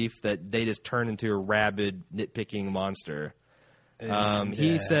disbelief, that they just turn into a rabid, nitpicking monster.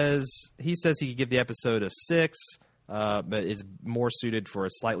 He says he could give the episode a 6, but it's more suited for a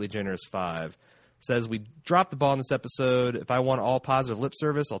slightly generous 5. Says, we dropped the ball in this episode. If I want all positive lip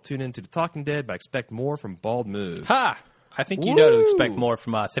service, I'll tune into The Talking Dead, but I expect more from Bald Move. Ha! I think you know to expect more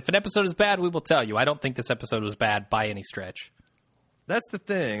from us. If an episode is bad, we will tell you. I don't think this episode was bad by any stretch. That's the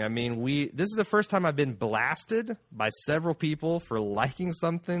thing. I mean, this is the first time I've been blasted by several people for liking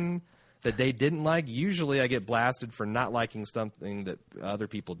something that they didn't like. Usually I get blasted for not liking something that other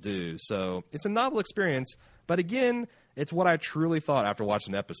people do. So it's a novel experience. But again, it's what I truly thought after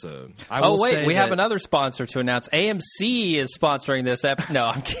watching the episode. We have another sponsor to announce. AMC is sponsoring this episode. No,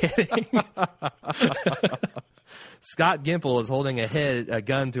 I'm kidding. Scott Gimple is holding a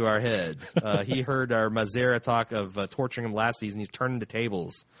gun to our heads. He heard our Mazera talk of torturing him last season. He's turning the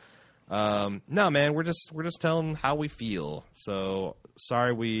tables. No, man, we're just telling how we feel. So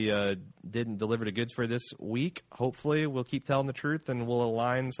sorry we didn't deliver the goods for this week. Hopefully we'll keep telling the truth and we'll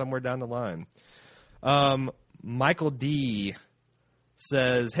align somewhere down the line. Michael D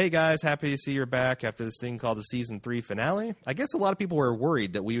says, hey guys, happy to see you're back after this thing called the season 3 finale. I guess a lot of people were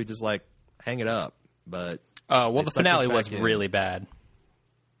worried that we would just hang it up, but the finale was really bad.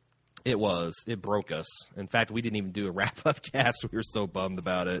 It was. It broke us. In fact, we didn't even do a wrap-up cast. We were so bummed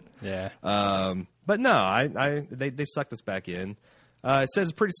about it. Yeah. But no, they sucked us back in. It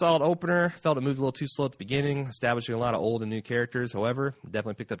says a pretty solid opener. Felt it moved a little too slow at the beginning, establishing a lot of old and new characters. However,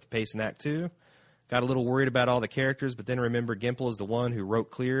 definitely picked up the pace in Act 2. Got a little worried about all the characters, but then remembered Gimple is the one who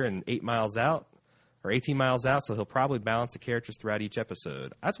wrote Clear and 18 miles out, so he'll probably balance the characters throughout each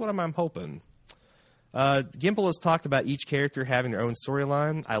episode. That's what I'm hoping. Gimple has talked about each character having their own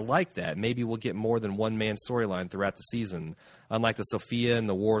storyline. I like that. Maybe we'll get more than one man storyline throughout the season. Unlike the Sophia and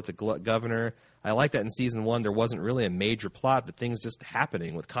the war with the governor, I like that in season 1 there wasn't really a major plot, but things just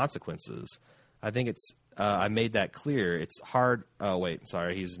happening with consequences. I think I made that clear. It's hard. Oh, wait,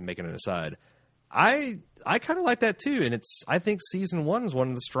 sorry, he's making an aside. I kind of like that too, and I think season 1 is one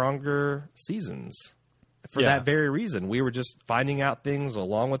of the stronger seasons for that very reason. We were just finding out things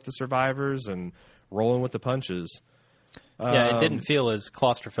along with the survivors and rolling with the punches. Yeah, it didn't feel as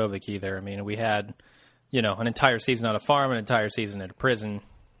claustrophobic either. I mean, we had, an entire season on a farm, an entire season at a prison.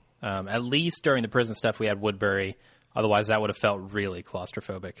 At least during the prison stuff, we had Woodbury. Otherwise, that would have felt really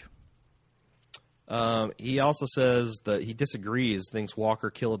claustrophobic. He also says that he disagrees, thinks Walker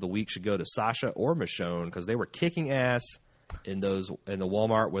Kill of the Week should go to Sasha or Michonne because they were kicking ass in the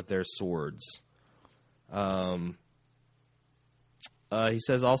Walmart with their swords. He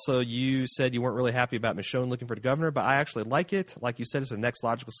says also, you said you weren't really happy about Michonne looking for the governor, but I actually like it. Like you said, it's the next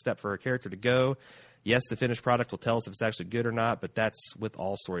logical step for her character to go. Yes, the finished product will tell us if it's actually good or not, but that's with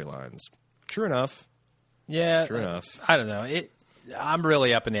all storylines. True enough. Yeah. True enough. I don't know. I'm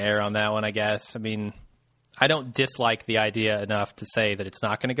really up in the air on that one, I guess. I mean, I don't dislike the idea enough to say that it's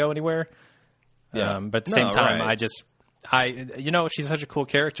not going to go anywhere. Yeah. But at the same time, right. she's such a cool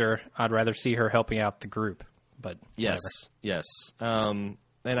character. I'd rather see her helping out the group. But yes. And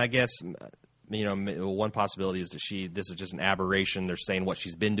I guess, one possibility is that this is just an aberration. They're saying what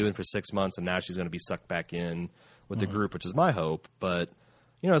she's been doing for 6 months, and now she's going to be sucked back in with the group, which is my hope. But,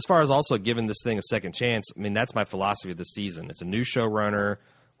 as far as also giving this thing a second chance, I mean, that's my philosophy of this season. It's a new showrunner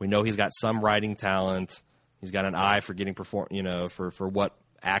We know he's got some writing talent. He's got an eye for getting for what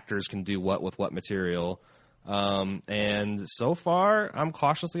actors can do with what material. And so far, I'm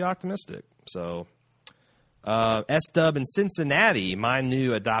cautiously optimistic. So, S-Dub in Cincinnati, my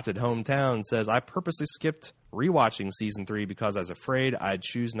new adopted hometown, says, I purposely skipped rewatching Season 3 because I was afraid I'd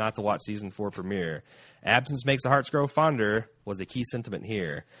choose not to watch Season 4 premiere. Absence makes the hearts grow fonder was the key sentiment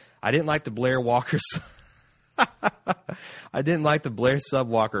here. I didn't like the Blair Walker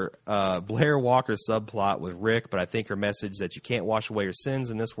subplot with Rick, but I think her message that you can't wash away your sins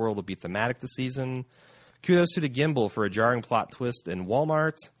in this world will be thematic this season. Kudos to the Gimbal for a jarring plot twist in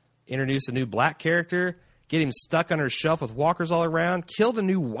Walmart. Introduce a new black character. Get him stuck under a shelf with walkers all around. Kill the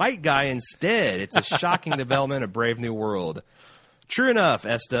new white guy instead. It's a shocking development of Brave New World. True enough,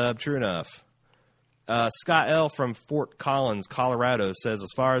 S-Dub, true enough. Scott L. from Fort Collins, Colorado, says,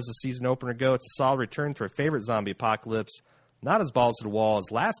 as far as the season opener go, it's a solid return to our favorite zombie apocalypse. Not as balls to the wall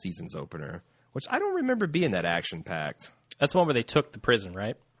as last season's opener, which I don't remember being that action-packed. That's the one where they took the prison,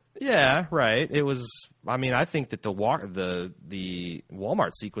 right? Yeah, right. It was. I mean, I think that the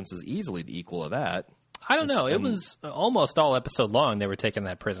Walmart sequence is easily the equal of that. I don't know. It was almost all episode long. They were taking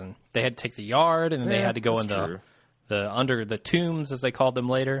that prison. They had to take the yard, and then they had to go in the under the tombs, as they called them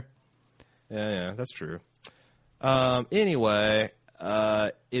later. Yeah, that's true. Anyway,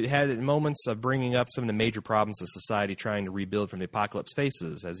 it had moments of bringing up some of the major problems of society trying to rebuild from the apocalypse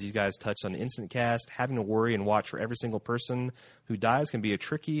faces. As you guys touched on the Instant Cast, having to worry and watch for every single person who dies can be a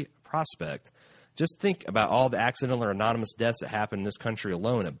tricky prospect. Just think about all the accidental or anonymous deaths that happen in this country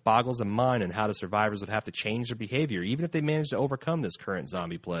alone. It boggles the mind on how the survivors would have to change their behavior, even if they manage to overcome this current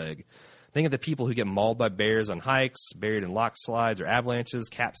zombie plague. Think of the people who get mauled by bears on hikes, buried in lock slides or avalanches,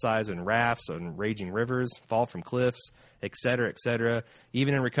 capsize in rafts on raging rivers, fall from cliffs, etc., etc.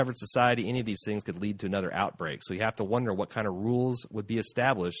 Even in recovered society, any of these things could lead to another outbreak. So you have to wonder what kind of rules would be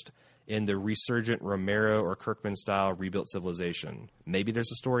established in the resurgent Romero or Kirkman-style rebuilt civilization. Maybe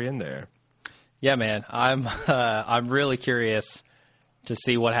there's a story in there. Yeah, man. I'm really curious to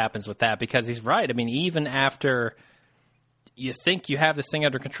see what happens with that, because he's right. I mean, even after you think you have this thing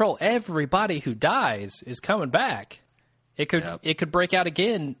under control, everybody who dies is coming back. It could break out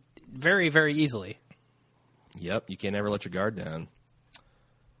again very, very easily. Yep, you can't ever let your guard down.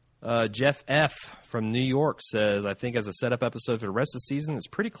 Jeff F. from New York says, I think as a setup episode for the rest of the season, it's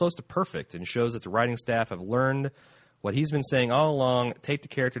pretty close to perfect and shows that the writing staff have learned what he's been saying all along: take the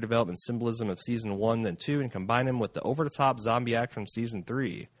character development symbolism of Season 1 and 2 and combine them with the over-the-top zombie act from Season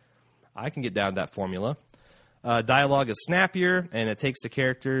 3. I can get down to that formula. Dialogue is snappier, and it takes the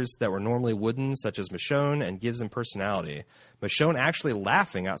characters that were normally wooden, such as Michonne, and gives them personality. Michonne actually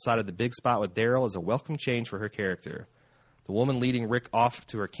laughing outside of the big spot with Daryl is a welcome change for her character. The woman leading Rick off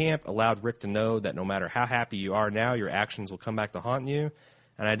to her camp allowed Rick to know that no matter how happy you are now, your actions will come back to haunt you.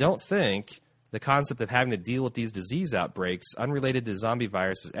 And I don't think the concept of having to deal with these disease outbreaks unrelated to zombie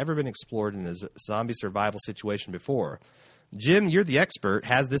virus has ever been explored in a zombie survival situation before. Jim, you're the expert.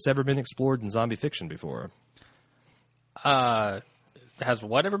 Has this ever been explored in zombie fiction before? Has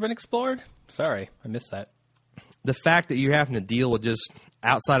what ever been explored? Sorry, I missed that. The fact that you're having to deal with just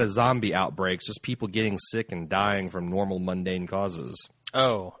outside of zombie outbreaks, just people getting sick and dying from normal mundane causes.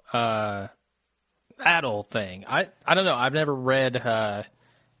 Oh, that old thing. I don't know. I've never read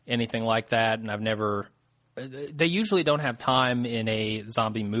anything like that, and I've never. They usually don't have time in a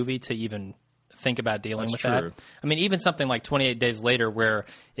zombie movie to even think about dealing with that. I mean, even something like 28 Days Later, where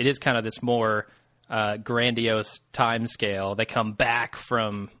it is kind of this more grandiose time scale. They come back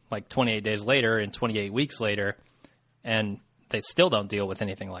from like 28 days later and 28 weeks later, and they still don't deal with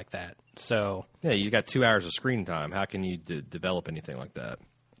anything like that. So yeah, you got 2 hours of screen time. How can you develop anything like that?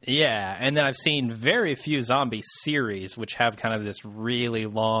 Yeah, and then I've seen very few zombie series which have kind of this really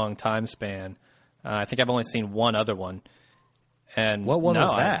long time span. I think I've only seen one other one. And what one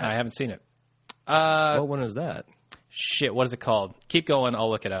was that? I haven't seen it. What one is that? Shit, what is it called? Keep going, I'll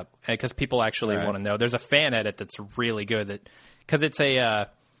look it up, because people actually want to know. There's a fan edit that's really good, because it's a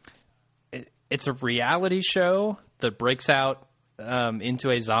reality show that breaks out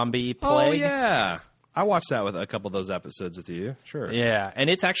into a zombie plague. Oh, yeah. I watched that with a couple of those episodes with you. Sure. Yeah, and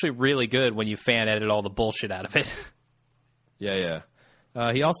it's actually really good when you fan edit all the bullshit out of it. Yeah.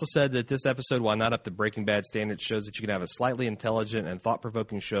 He also said that this episode, while not up to Breaking Bad standards, shows that you can have a slightly intelligent and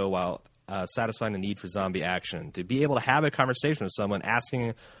thought-provoking show while satisfying the need for zombie action. To be able to have a conversation with someone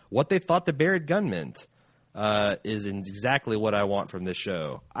asking what they thought the buried gun meant is exactly what I want from this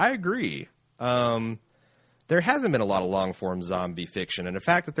show. I agree. There hasn't been a lot of long-form zombie fiction, and the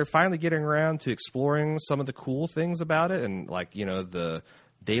fact that they're finally getting around to exploring some of the cool things about it, and the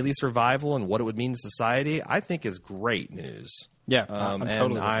daily survival and what it would mean to society, I think is great news. Yeah, I'm and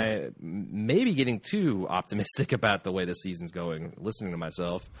totally with I may be getting too optimistic about the way the season's going, listening to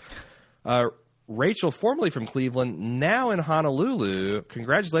myself. Rachel, formerly from Cleveland, now in Honolulu,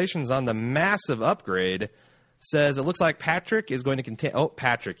 congratulations on the massive upgrade, says it looks like Patrick is going to contain... Oh,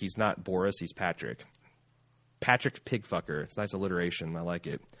 Patrick. He's not Boris. He's Patrick. Patrick Pigfucker. It's nice alliteration. I like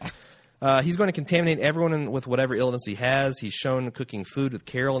it. He's going to contaminate everyone with whatever illness he has. He's shown cooking food with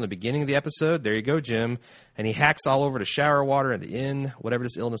Carol in the beginning of the episode. There you go, Jim. And he hacks all over to shower water at the inn. Whatever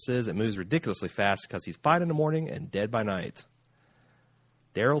this illness is, it moves ridiculously fast because he's fine in the morning and dead by night.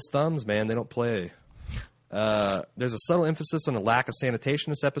 Daryl's thumbs, man, they don't play. There's a subtle emphasis on the lack of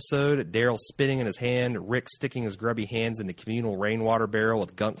sanitation this episode. Daryl spitting in his hand, Rick sticking his grubby hands in the communal rainwater barrel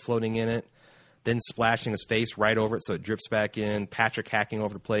with gunk floating in it, then splashing his face right over it so it drips back in, Patrick hacking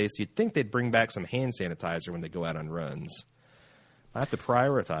over the place. You'd think they'd bring back some hand sanitizer when they go out on runs. I have to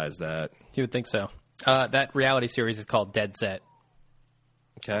prioritize that. You would think so. That reality series is called Dead Set.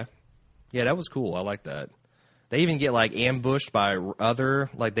 Okay. Yeah, that was cool. I like that. They even get, like, ambushed by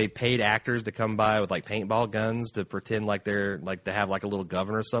they paid actors to come by with, like, paintball guns to pretend like they're, like, they have, like, a little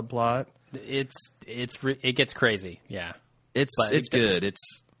governor subplot. It gets crazy, yeah. It's good.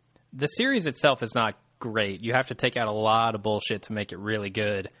 The series itself is not great. You have to take out a lot of bullshit to make it really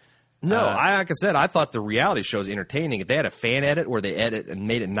good. No, like I said, I thought the reality show was entertaining. If they had a fan edit where they edit and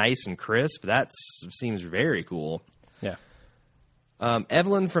made it nice and crisp, that seems very cool. Yeah.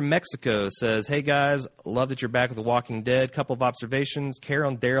 Evelyn from Mexico says, hey, guys, love that you're back with The Walking Dead. Couple of observations.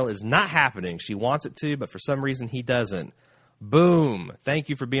 Carol and Daryl is not happening. She wants it to, but for some reason he doesn't. Boom. Thank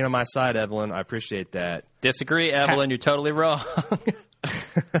you for being on my side, Evelyn. I appreciate that. Disagree, Evelyn. You're totally wrong.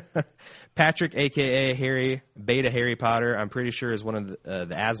 Patrick, a.k.a. Harry Potter, I'm pretty sure is one of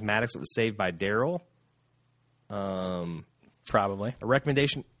the asthmatics that was saved by Daryl. Probably. A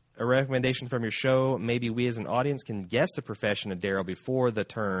recommendation from your show. Maybe we as an audience can guess the profession of Daryl before the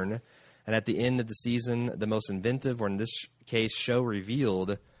turn, and at the end of the season, the most inventive, or in this case, show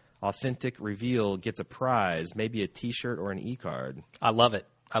revealed, authentic reveal gets a prize, maybe a T-shirt or an e-card. I love it.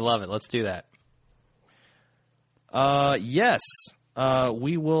 Let's do that. Yes.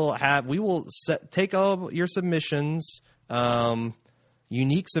 We will take all your submissions,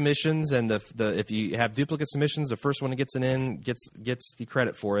 unique submissions, and if you have duplicate submissions, the first one that gets it in gets the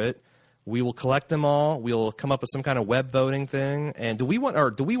credit for it. We will collect them all. We'll come up with some kind of web voting thing. And do we want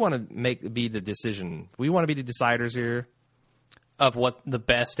to be the decision? Do we want to be the deciders here of what the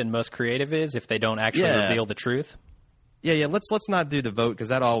best and most creative is if they don't actually reveal the truth? Yeah. Let's not do the vote because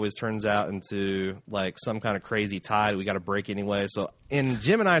that always turns out into like some kind of crazy tie we got to break anyway. So in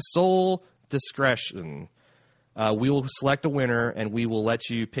Jim and I's sole discretion, we will select a winner and we will let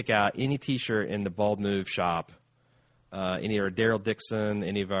you pick out any T-shirt in the Bald Move shop, any of our Daryl Dixon,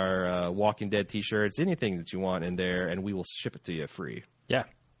 any of our Walking Dead T-shirts, anything that you want in there, and we will ship it to you free. Yeah,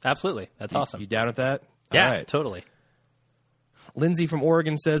 absolutely. That's awesome. You down with that? Yeah, all right. Totally. Lindsay from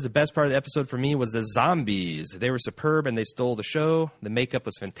Oregon says, the best part of the episode for me was the zombies. They were superb and they stole the show. The makeup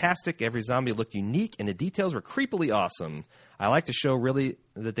was fantastic. Every zombie looked unique and the details were creepily awesome. I like the show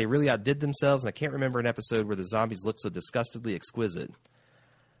that they really outdid themselves, and I can't remember an episode where the zombies looked so disgustingly exquisite.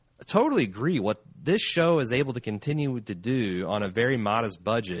 I totally agree. What this show is able to continue to do on a very modest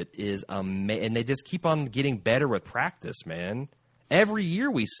budget is and they just keep on getting better with practice, man. Every year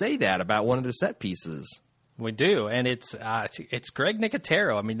we say that about one of their set pieces. We do, and it's Greg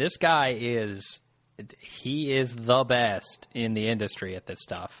Nicotero. I mean, this guy is the best in the industry at this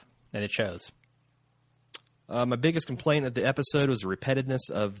stuff, and it shows. My biggest complaint of the episode was the repetitiveness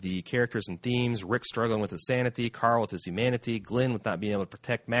of the characters and themes. Rick struggling with his sanity, Carl with his humanity, Glenn with not being able to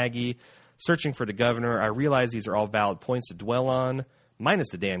protect Maggie, searching for the governor. I realize these are all valid points to dwell on, minus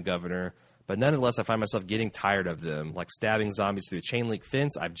the damn governor, but nonetheless I find myself getting tired of them, like stabbing zombies through a chain link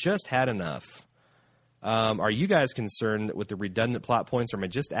fence. I've just had enough. Are you guys concerned with the redundant plot points, or am I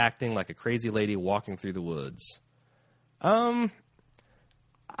just acting like a crazy lady walking through the woods?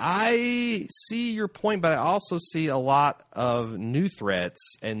 I see your point, but I also see a lot of new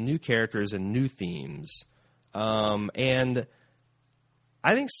threats and new characters and new themes. And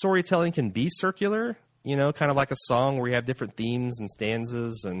I think storytelling can be circular, kind of like a song where you have different themes and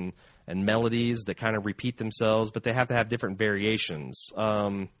stanzas and melodies that kind of repeat themselves, but they have to have different variations.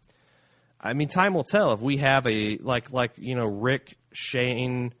 I mean, time will tell if we have a Rick,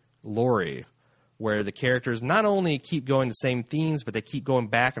 Shane, Lori, where the characters not only keep going the same themes, but they keep going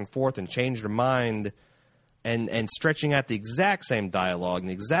back and forth and change their mind and stretching out the exact same dialogue and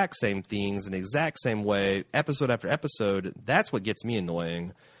the exact same themes in the exact same way, episode after episode. That's what gets me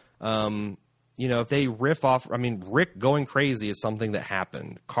annoying. If they riff off, Rick going crazy is something that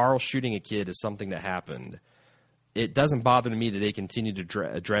happened. Carl shooting a kid is something that happened. it doesn't bother me that they continue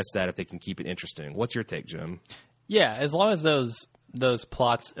to address that if they can keep it interesting. What's your take, Jim? Yeah, as long as those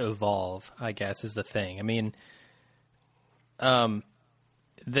plots evolve, I guess, is the thing. I mean, the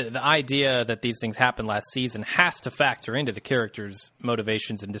idea that these things happened last season has to factor into the characters'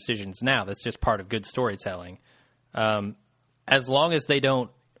 motivations and decisions now. That's just part of good storytelling. As long as they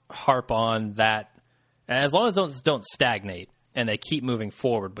don't harp on that, as long as those don't stagnate and they keep moving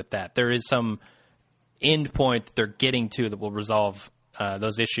forward with that, there is some end point that they're getting to that will resolve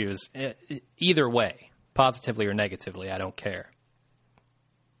those issues either way, positively or negatively. I don't care.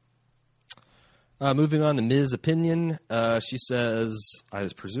 Moving on to Ms. Opinion, she says, I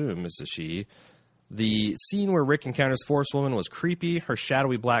presume this is she, the scene where Rick encounters Forest Woman was creepy. Her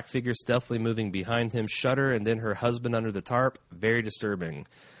shadowy black figure stealthily moving behind him, Shudder, and then her husband under the tarp. Very disturbing.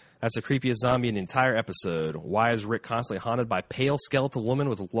 That's the creepiest zombie in the entire episode. Why is Rick constantly haunted by pale skeletal woman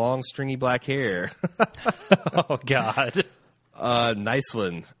with long, stringy black hair? Oh, God. Nice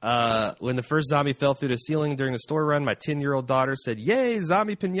one. When the first zombie fell through the ceiling during the store run, my 10-year-old daughter said, "Yay,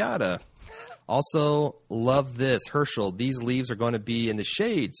 zombie pinata." Also, love this. Herschel, these leaves are going to be in the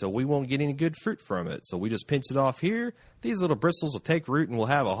shade, so we won't get any good fruit from it. So we just pinch it off here. These little bristles will take root, and we'll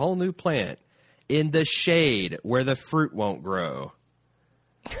have a whole new plant in the shade where the fruit won't grow.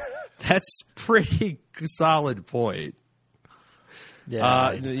 That's pretty solid point.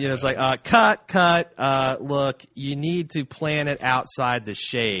 Yeah. It's like, cut. Look, you need to plant it outside the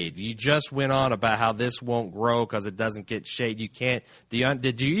shade. You just went on about how this won't grow because it doesn't get shade. You can't.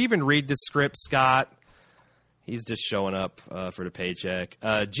 Did you even read the script, Scott? He's just showing up for the paycheck.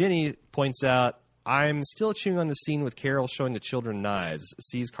 Jenny points out, I'm still chewing on the scene with Carol showing the children knives.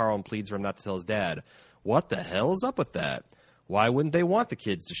 Sees Carl and pleads for him not to tell his dad. What the hell is up with that? Why wouldn't they want the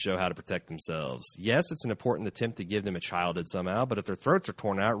kids to show how to protect themselves? Yes, it's an important attempt to give them a childhood somehow, but if their throats are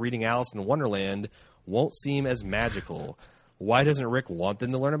torn out, reading Alice in Wonderland won't seem as magical. Why doesn't Rick want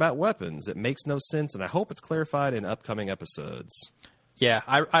them to learn about weapons? It makes no sense, and I hope it's clarified in upcoming episodes. Yeah,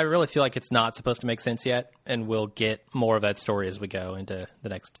 I really feel like it's not supposed to make sense yet, and we'll get more of that story as we go into the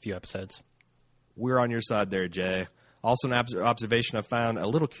next few episodes. We're on your side there, Jay. Also, an observation I found a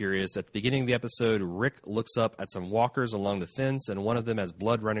little curious. At the beginning of the episode, Rick looks up at some walkers along the fence, and one of them has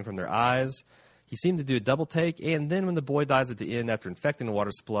blood running from their eyes. He seemed to do a double take, and then when the boy dies at the end after infecting the water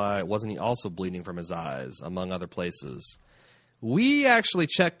supply, wasn't he also bleeding from his eyes, among other places? We actually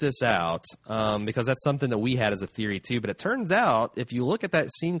checked this out because that's something that we had as a theory, too. But it turns out, if you look at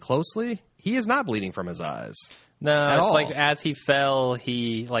that scene closely, he is not bleeding from his eyes. No, it's all. like as he fell,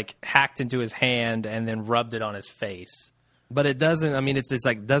 he like hacked into his hand and then rubbed it on his face. But it doesn't. I mean, it's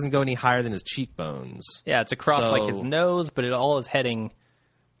like doesn't go any higher than his cheekbones. Yeah, it's across like his nose, but it all is heading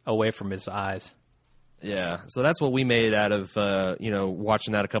away from his eyes. Yeah, so that's what we made out of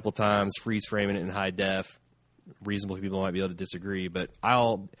watching that a couple times, freeze framing it in high def. Reasonable people might be able to disagree, but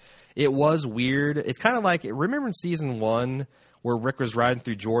it was weird. It's kind of like, remember in season 1 where Rick was riding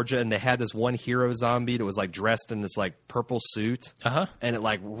through Georgia and they had this one hero zombie that was like dressed in this like purple suit, and it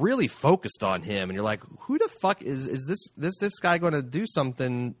like really focused on him, and you're like, who the fuck is this guy going to do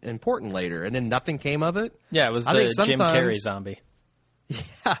something important later? And then nothing came of it. Yeah, it was the Jim Carrey zombie.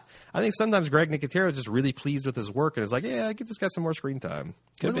 Yeah, I think sometimes Greg Nicotero is just really pleased with his work and is like, yeah, give this guy some more screen time.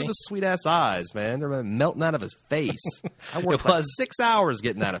 Look at those sweet-ass eyes, man. They're melting out of his face. I worked like 6 hours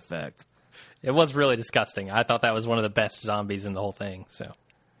getting that effect. It was really disgusting. I thought that was one of the best zombies in the whole thing. So,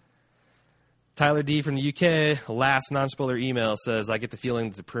 Tyler D. from the UK, last non-spoiler email, says, I get the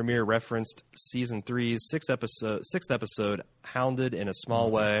feeling that the premiere referenced Season 3's sixth episode, Hounded in a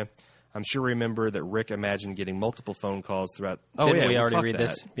Small Way. I'm sure remember that Rick imagined getting multiple phone calls throughout. Didn't we already read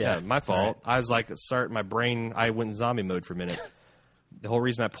this? Yeah, my fault. Right. I was like, my brain, I went in zombie mode for a minute. The whole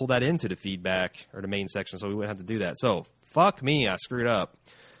reason I pulled that into the feedback or the main section, so we wouldn't have to do that. So, fuck me, I screwed up.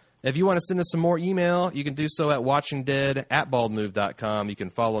 If you want to send us some more email, you can do so at watchingdead@baldmove.com. You can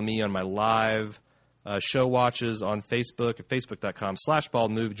follow me on my live show watches on Facebook at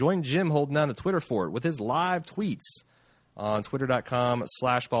facebook.com/baldmove. Join Jim holding down the Twitter fort with his live tweets on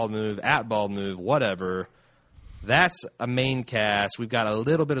twitter.com/baldmove, @baldmove, whatever. That's a main cast. We've got a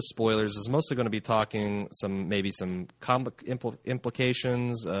little bit of spoilers. It's mostly going to be talking maybe some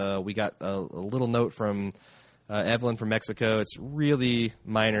implications. We got a little note from Evelyn from Mexico. It's really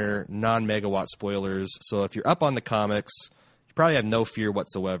minor, non-megawatt spoilers. So if you're up on the comics, you probably have no fear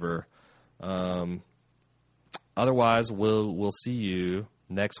whatsoever. Otherwise, we'll see you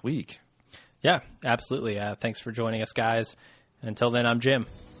next week. Yeah, absolutely. Thanks for joining us, guys. Until then, I'm Jim.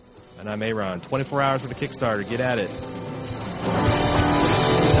 And I'm Aaron. 24 hours for the Kickstarter. Get at it.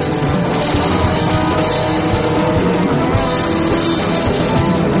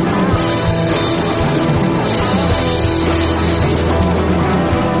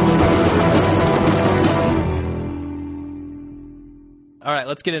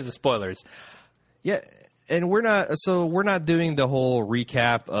 let's get into the spoilers. Yeah, and we're not doing the whole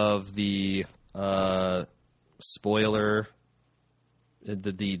recap of the spoiler,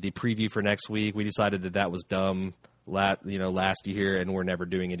 the preview for next week. We decided that was dumb last year, and we're never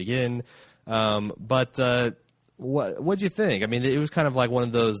doing it again. But what'd you think? I mean, it was kind of like one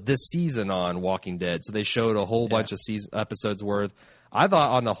of those this season on Walking Dead. So they showed a whole bunch of episodes worth. I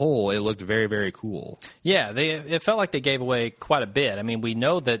thought on the whole it looked very, very cool. Yeah, it felt like they gave away quite a bit. I mean, we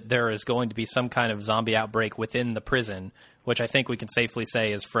know that there is going to be some kind of zombie outbreak within the prison, which I think we can safely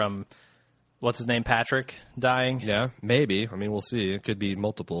say is from, what's his name, Patrick, dying? Yeah, maybe. I mean, we'll see. It could be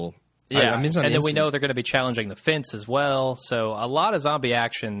multiple. Yeah, I mean, and then we know they're going to be challenging the fence as well. So a lot of zombie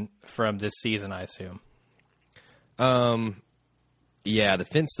action from this season, I assume. Yeah, the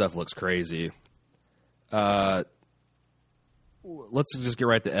fence stuff looks crazy. Let's just get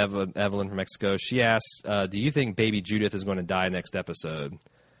right to Evelyn from Mexico. She asks, do you think baby Judith is going to die next episode?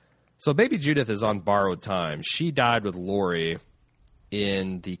 So baby Judith is on borrowed time. She died with Lori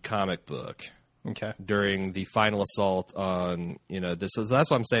in the comic book. Okay. During the final assault on, this. So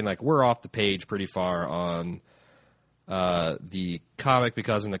that's why I'm saying, like, we're off the page pretty far on the comic,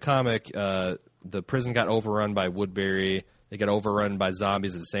 because in the comic, the prison got overrun by Woodbury. They got overrun by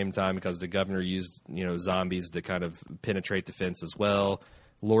zombies at the same time because the governor used, zombies to kind of penetrate the fence as well.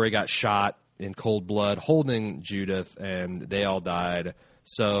 Lori got shot in cold blood holding Judith, and they all died.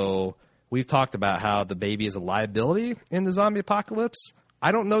 So we've talked about how the baby is a liability in the zombie apocalypse.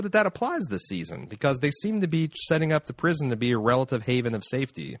 I don't know that applies this season because they seem to be setting up the prison to be a relative haven of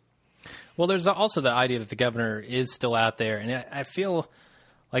safety. Well, there's also the idea that the governor is still out there, and I feel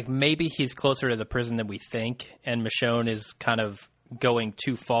like maybe he's closer to the prison than we think, and Michonne is kind of going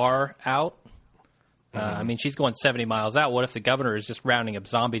too far out. I mean, she's going 70 miles out. What if the governor is just rounding up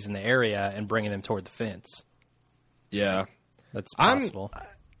zombies in the area and bringing them toward the fence? Yeah. That's possible.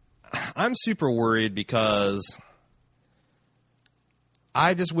 I'm super worried because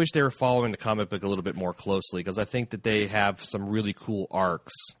I just wish they were following the comic book a little bit more closely, because I think that they have some really cool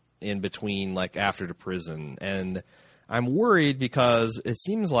arcs in between, like after the prison. And I'm worried because it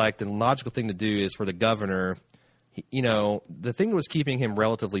seems like the logical thing to do is for the governor, the thing that was keeping him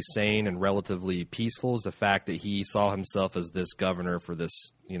relatively sane and relatively peaceful is the fact that he saw himself as this governor for this,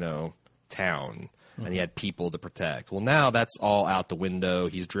 town, and he had people to protect. Well, now that's all out the window.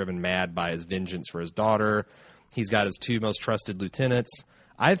 He's driven mad by his vengeance for his daughter. He's got his two most trusted lieutenants.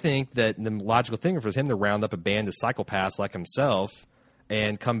 I think that the logical thing was him to round up a band of psychopaths like himself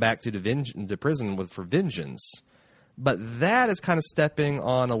and come back to the prison for vengeance. But that is kind of stepping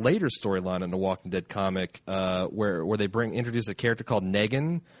on a later storyline in the Walking Dead comic, where they introduce a character called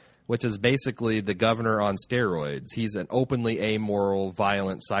Negan, which is basically the governor on steroids. He's an openly amoral,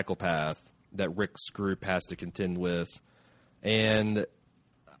 violent psychopath that Rick's group has to contend with. And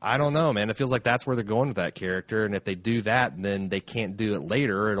I don't know, man. It feels like that's where they're going with that character. And if they do that, then they can't do it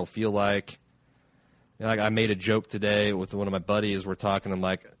later. It'll feel like I made a joke today with one of my buddies. We're talking. I'm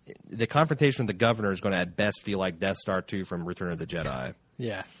like, the confrontation with the governor is going to at best feel like Death Star 2 from Return of the Jedi.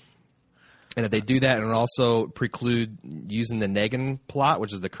 Yeah. And if they do that and also preclude using the Negan plot,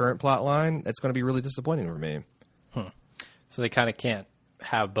 which is the current plot line, that's going to be really disappointing for me. So they kind of can't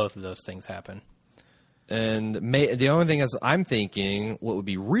have both of those things happen. And the only thing is, I'm thinking what would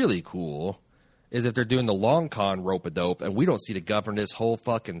be really cool is if they're doing the long con rope-a-dope and we don't see the governor this whole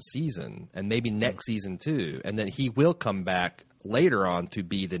fucking season, and maybe next season too, and then he will come back later on to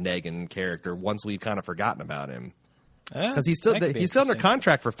be the Negan character once we've kind of forgotten about him. Because he's still under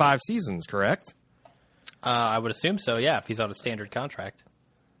contract for 5 seasons, correct? I would assume so, yeah, if he's on a standard contract.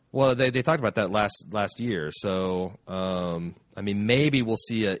 Well, they talked about that last year, so I mean, maybe we'll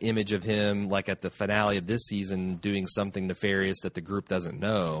see an image of him like at the finale of this season doing something nefarious that the group doesn't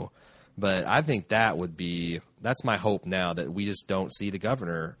know. But I think that's my hope now, that we just don't see the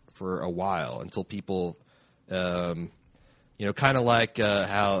governor for a while until people, kind of like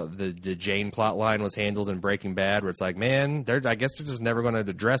how the Jane plot line was handled in Breaking Bad, where it's like, man, I guess they're just never going to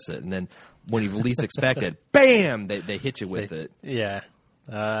address it. And then when you least expect it, bam, they hit you with it. Yeah.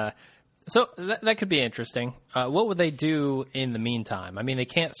 So that could be interesting. What would they do in the meantime? I mean, they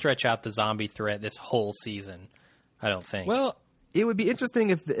can't stretch out the zombie threat this whole season, I don't think. Well, it would be interesting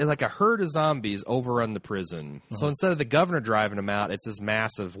if like a herd of zombies overrun the prison. So instead of the governor driving them out, it's this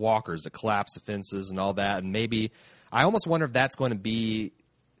mass of walkers that collapse the fences and all that. And maybe I almost wonder if that's going to be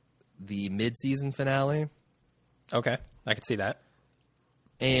the mid-season finale. Okay, I could see that.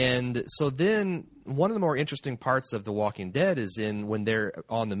 And so then one of the more interesting parts of The Walking Dead is when they're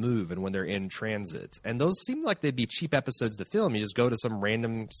on the move and when they're in transit. And those seem like they'd be cheap episodes to film. You just go to some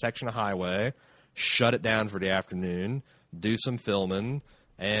random section of highway, shut it down for the afternoon, do some filming,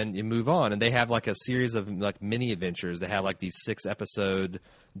 and you move on. And they have like a series of like mini adventures. They have like these 6-episode.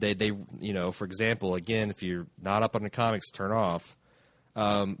 They you know, for example, again, if you're not up on the comics, turn off.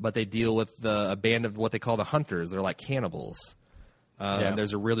 But they deal with a band of what they call the Hunters. They're like cannibals. And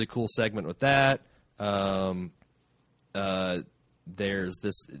there's a really cool segment with that. There's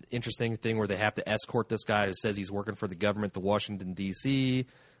this interesting thing where they have to escort this guy who says he's working for the government to Washington, D.C.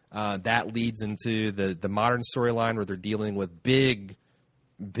 That leads into the modern storyline where they're dealing with big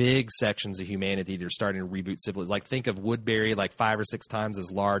sections of humanity. They're starting to reboot civilization. Like, think of Woodbury, like 5 or 6 times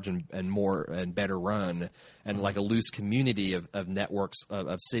as large and more and better run, and like a loose community of networks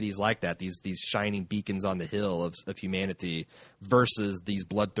of cities like that. These shining beacons on the hill of humanity versus these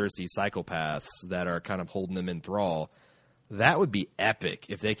bloodthirsty psychopaths that are kind of holding them in thrall. That would be epic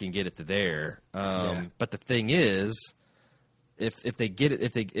if they can get it to there. But the thing is, if they get it,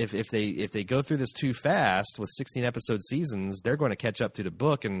 if they go through this too fast with 16 episode seasons, they're going to catch up to the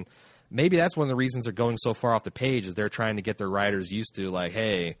book, and maybe that's one of the reasons they're going so far off the page is they're trying to get their writers used to, like,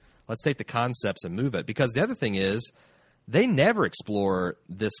 hey, let's take the concepts and move it. Because the other thing is, they never explore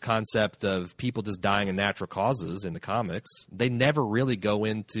this concept of people just dying of natural causes in the comics. They never really go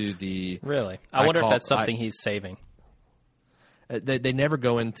into the really. I wonder if that's something he's saving. They never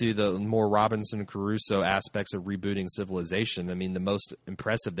go into the more Robinson Crusoe aspects of rebooting civilization. I mean, the most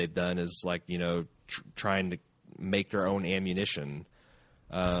impressive they've done is, like, you know, trying to make their own ammunition.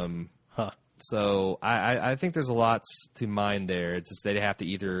 So I think there's a lot to mine there. It's just they have to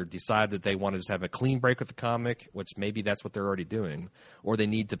either decide that they want to just have a clean break with the comic, which maybe that's what they're already doing, or they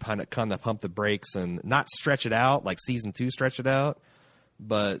need to kind of pump the brakes and not stretch it out, like season 2 stretch it out,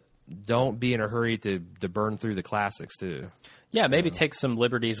 but don't be in a hurry to burn through the classics too. Yeah, maybe take some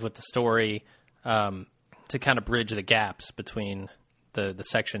liberties with the story to kind of bridge the gaps between the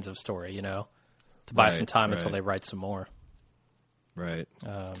sections of story, you know, to buy some time until they write some more. Right.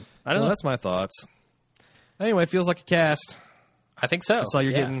 I don't know. That's my thoughts. Anyway, it feels like a cast. I think so. So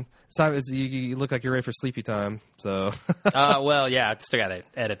you're getting. You look like you're ready for sleepy time. So. Well, yeah, I still got to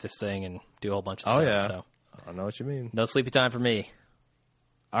edit this thing and do a whole bunch of stuff. Oh yeah. So. I know what you mean. No sleepy time for me.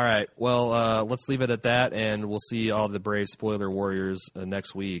 All right. Well, let's leave it at that, and we'll see all the brave spoiler warriors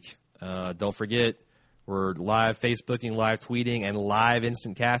next week. Don't forget, we're live Facebooking, live tweeting, and live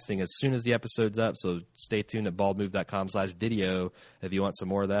instant casting as soon as the episode's up. So stay tuned at baldmove.com/video if you want some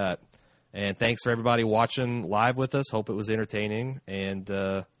more of that. And thanks for everybody watching live with us. Hope it was entertaining, and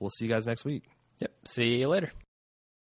we'll see you guys next week. Yep. See you later.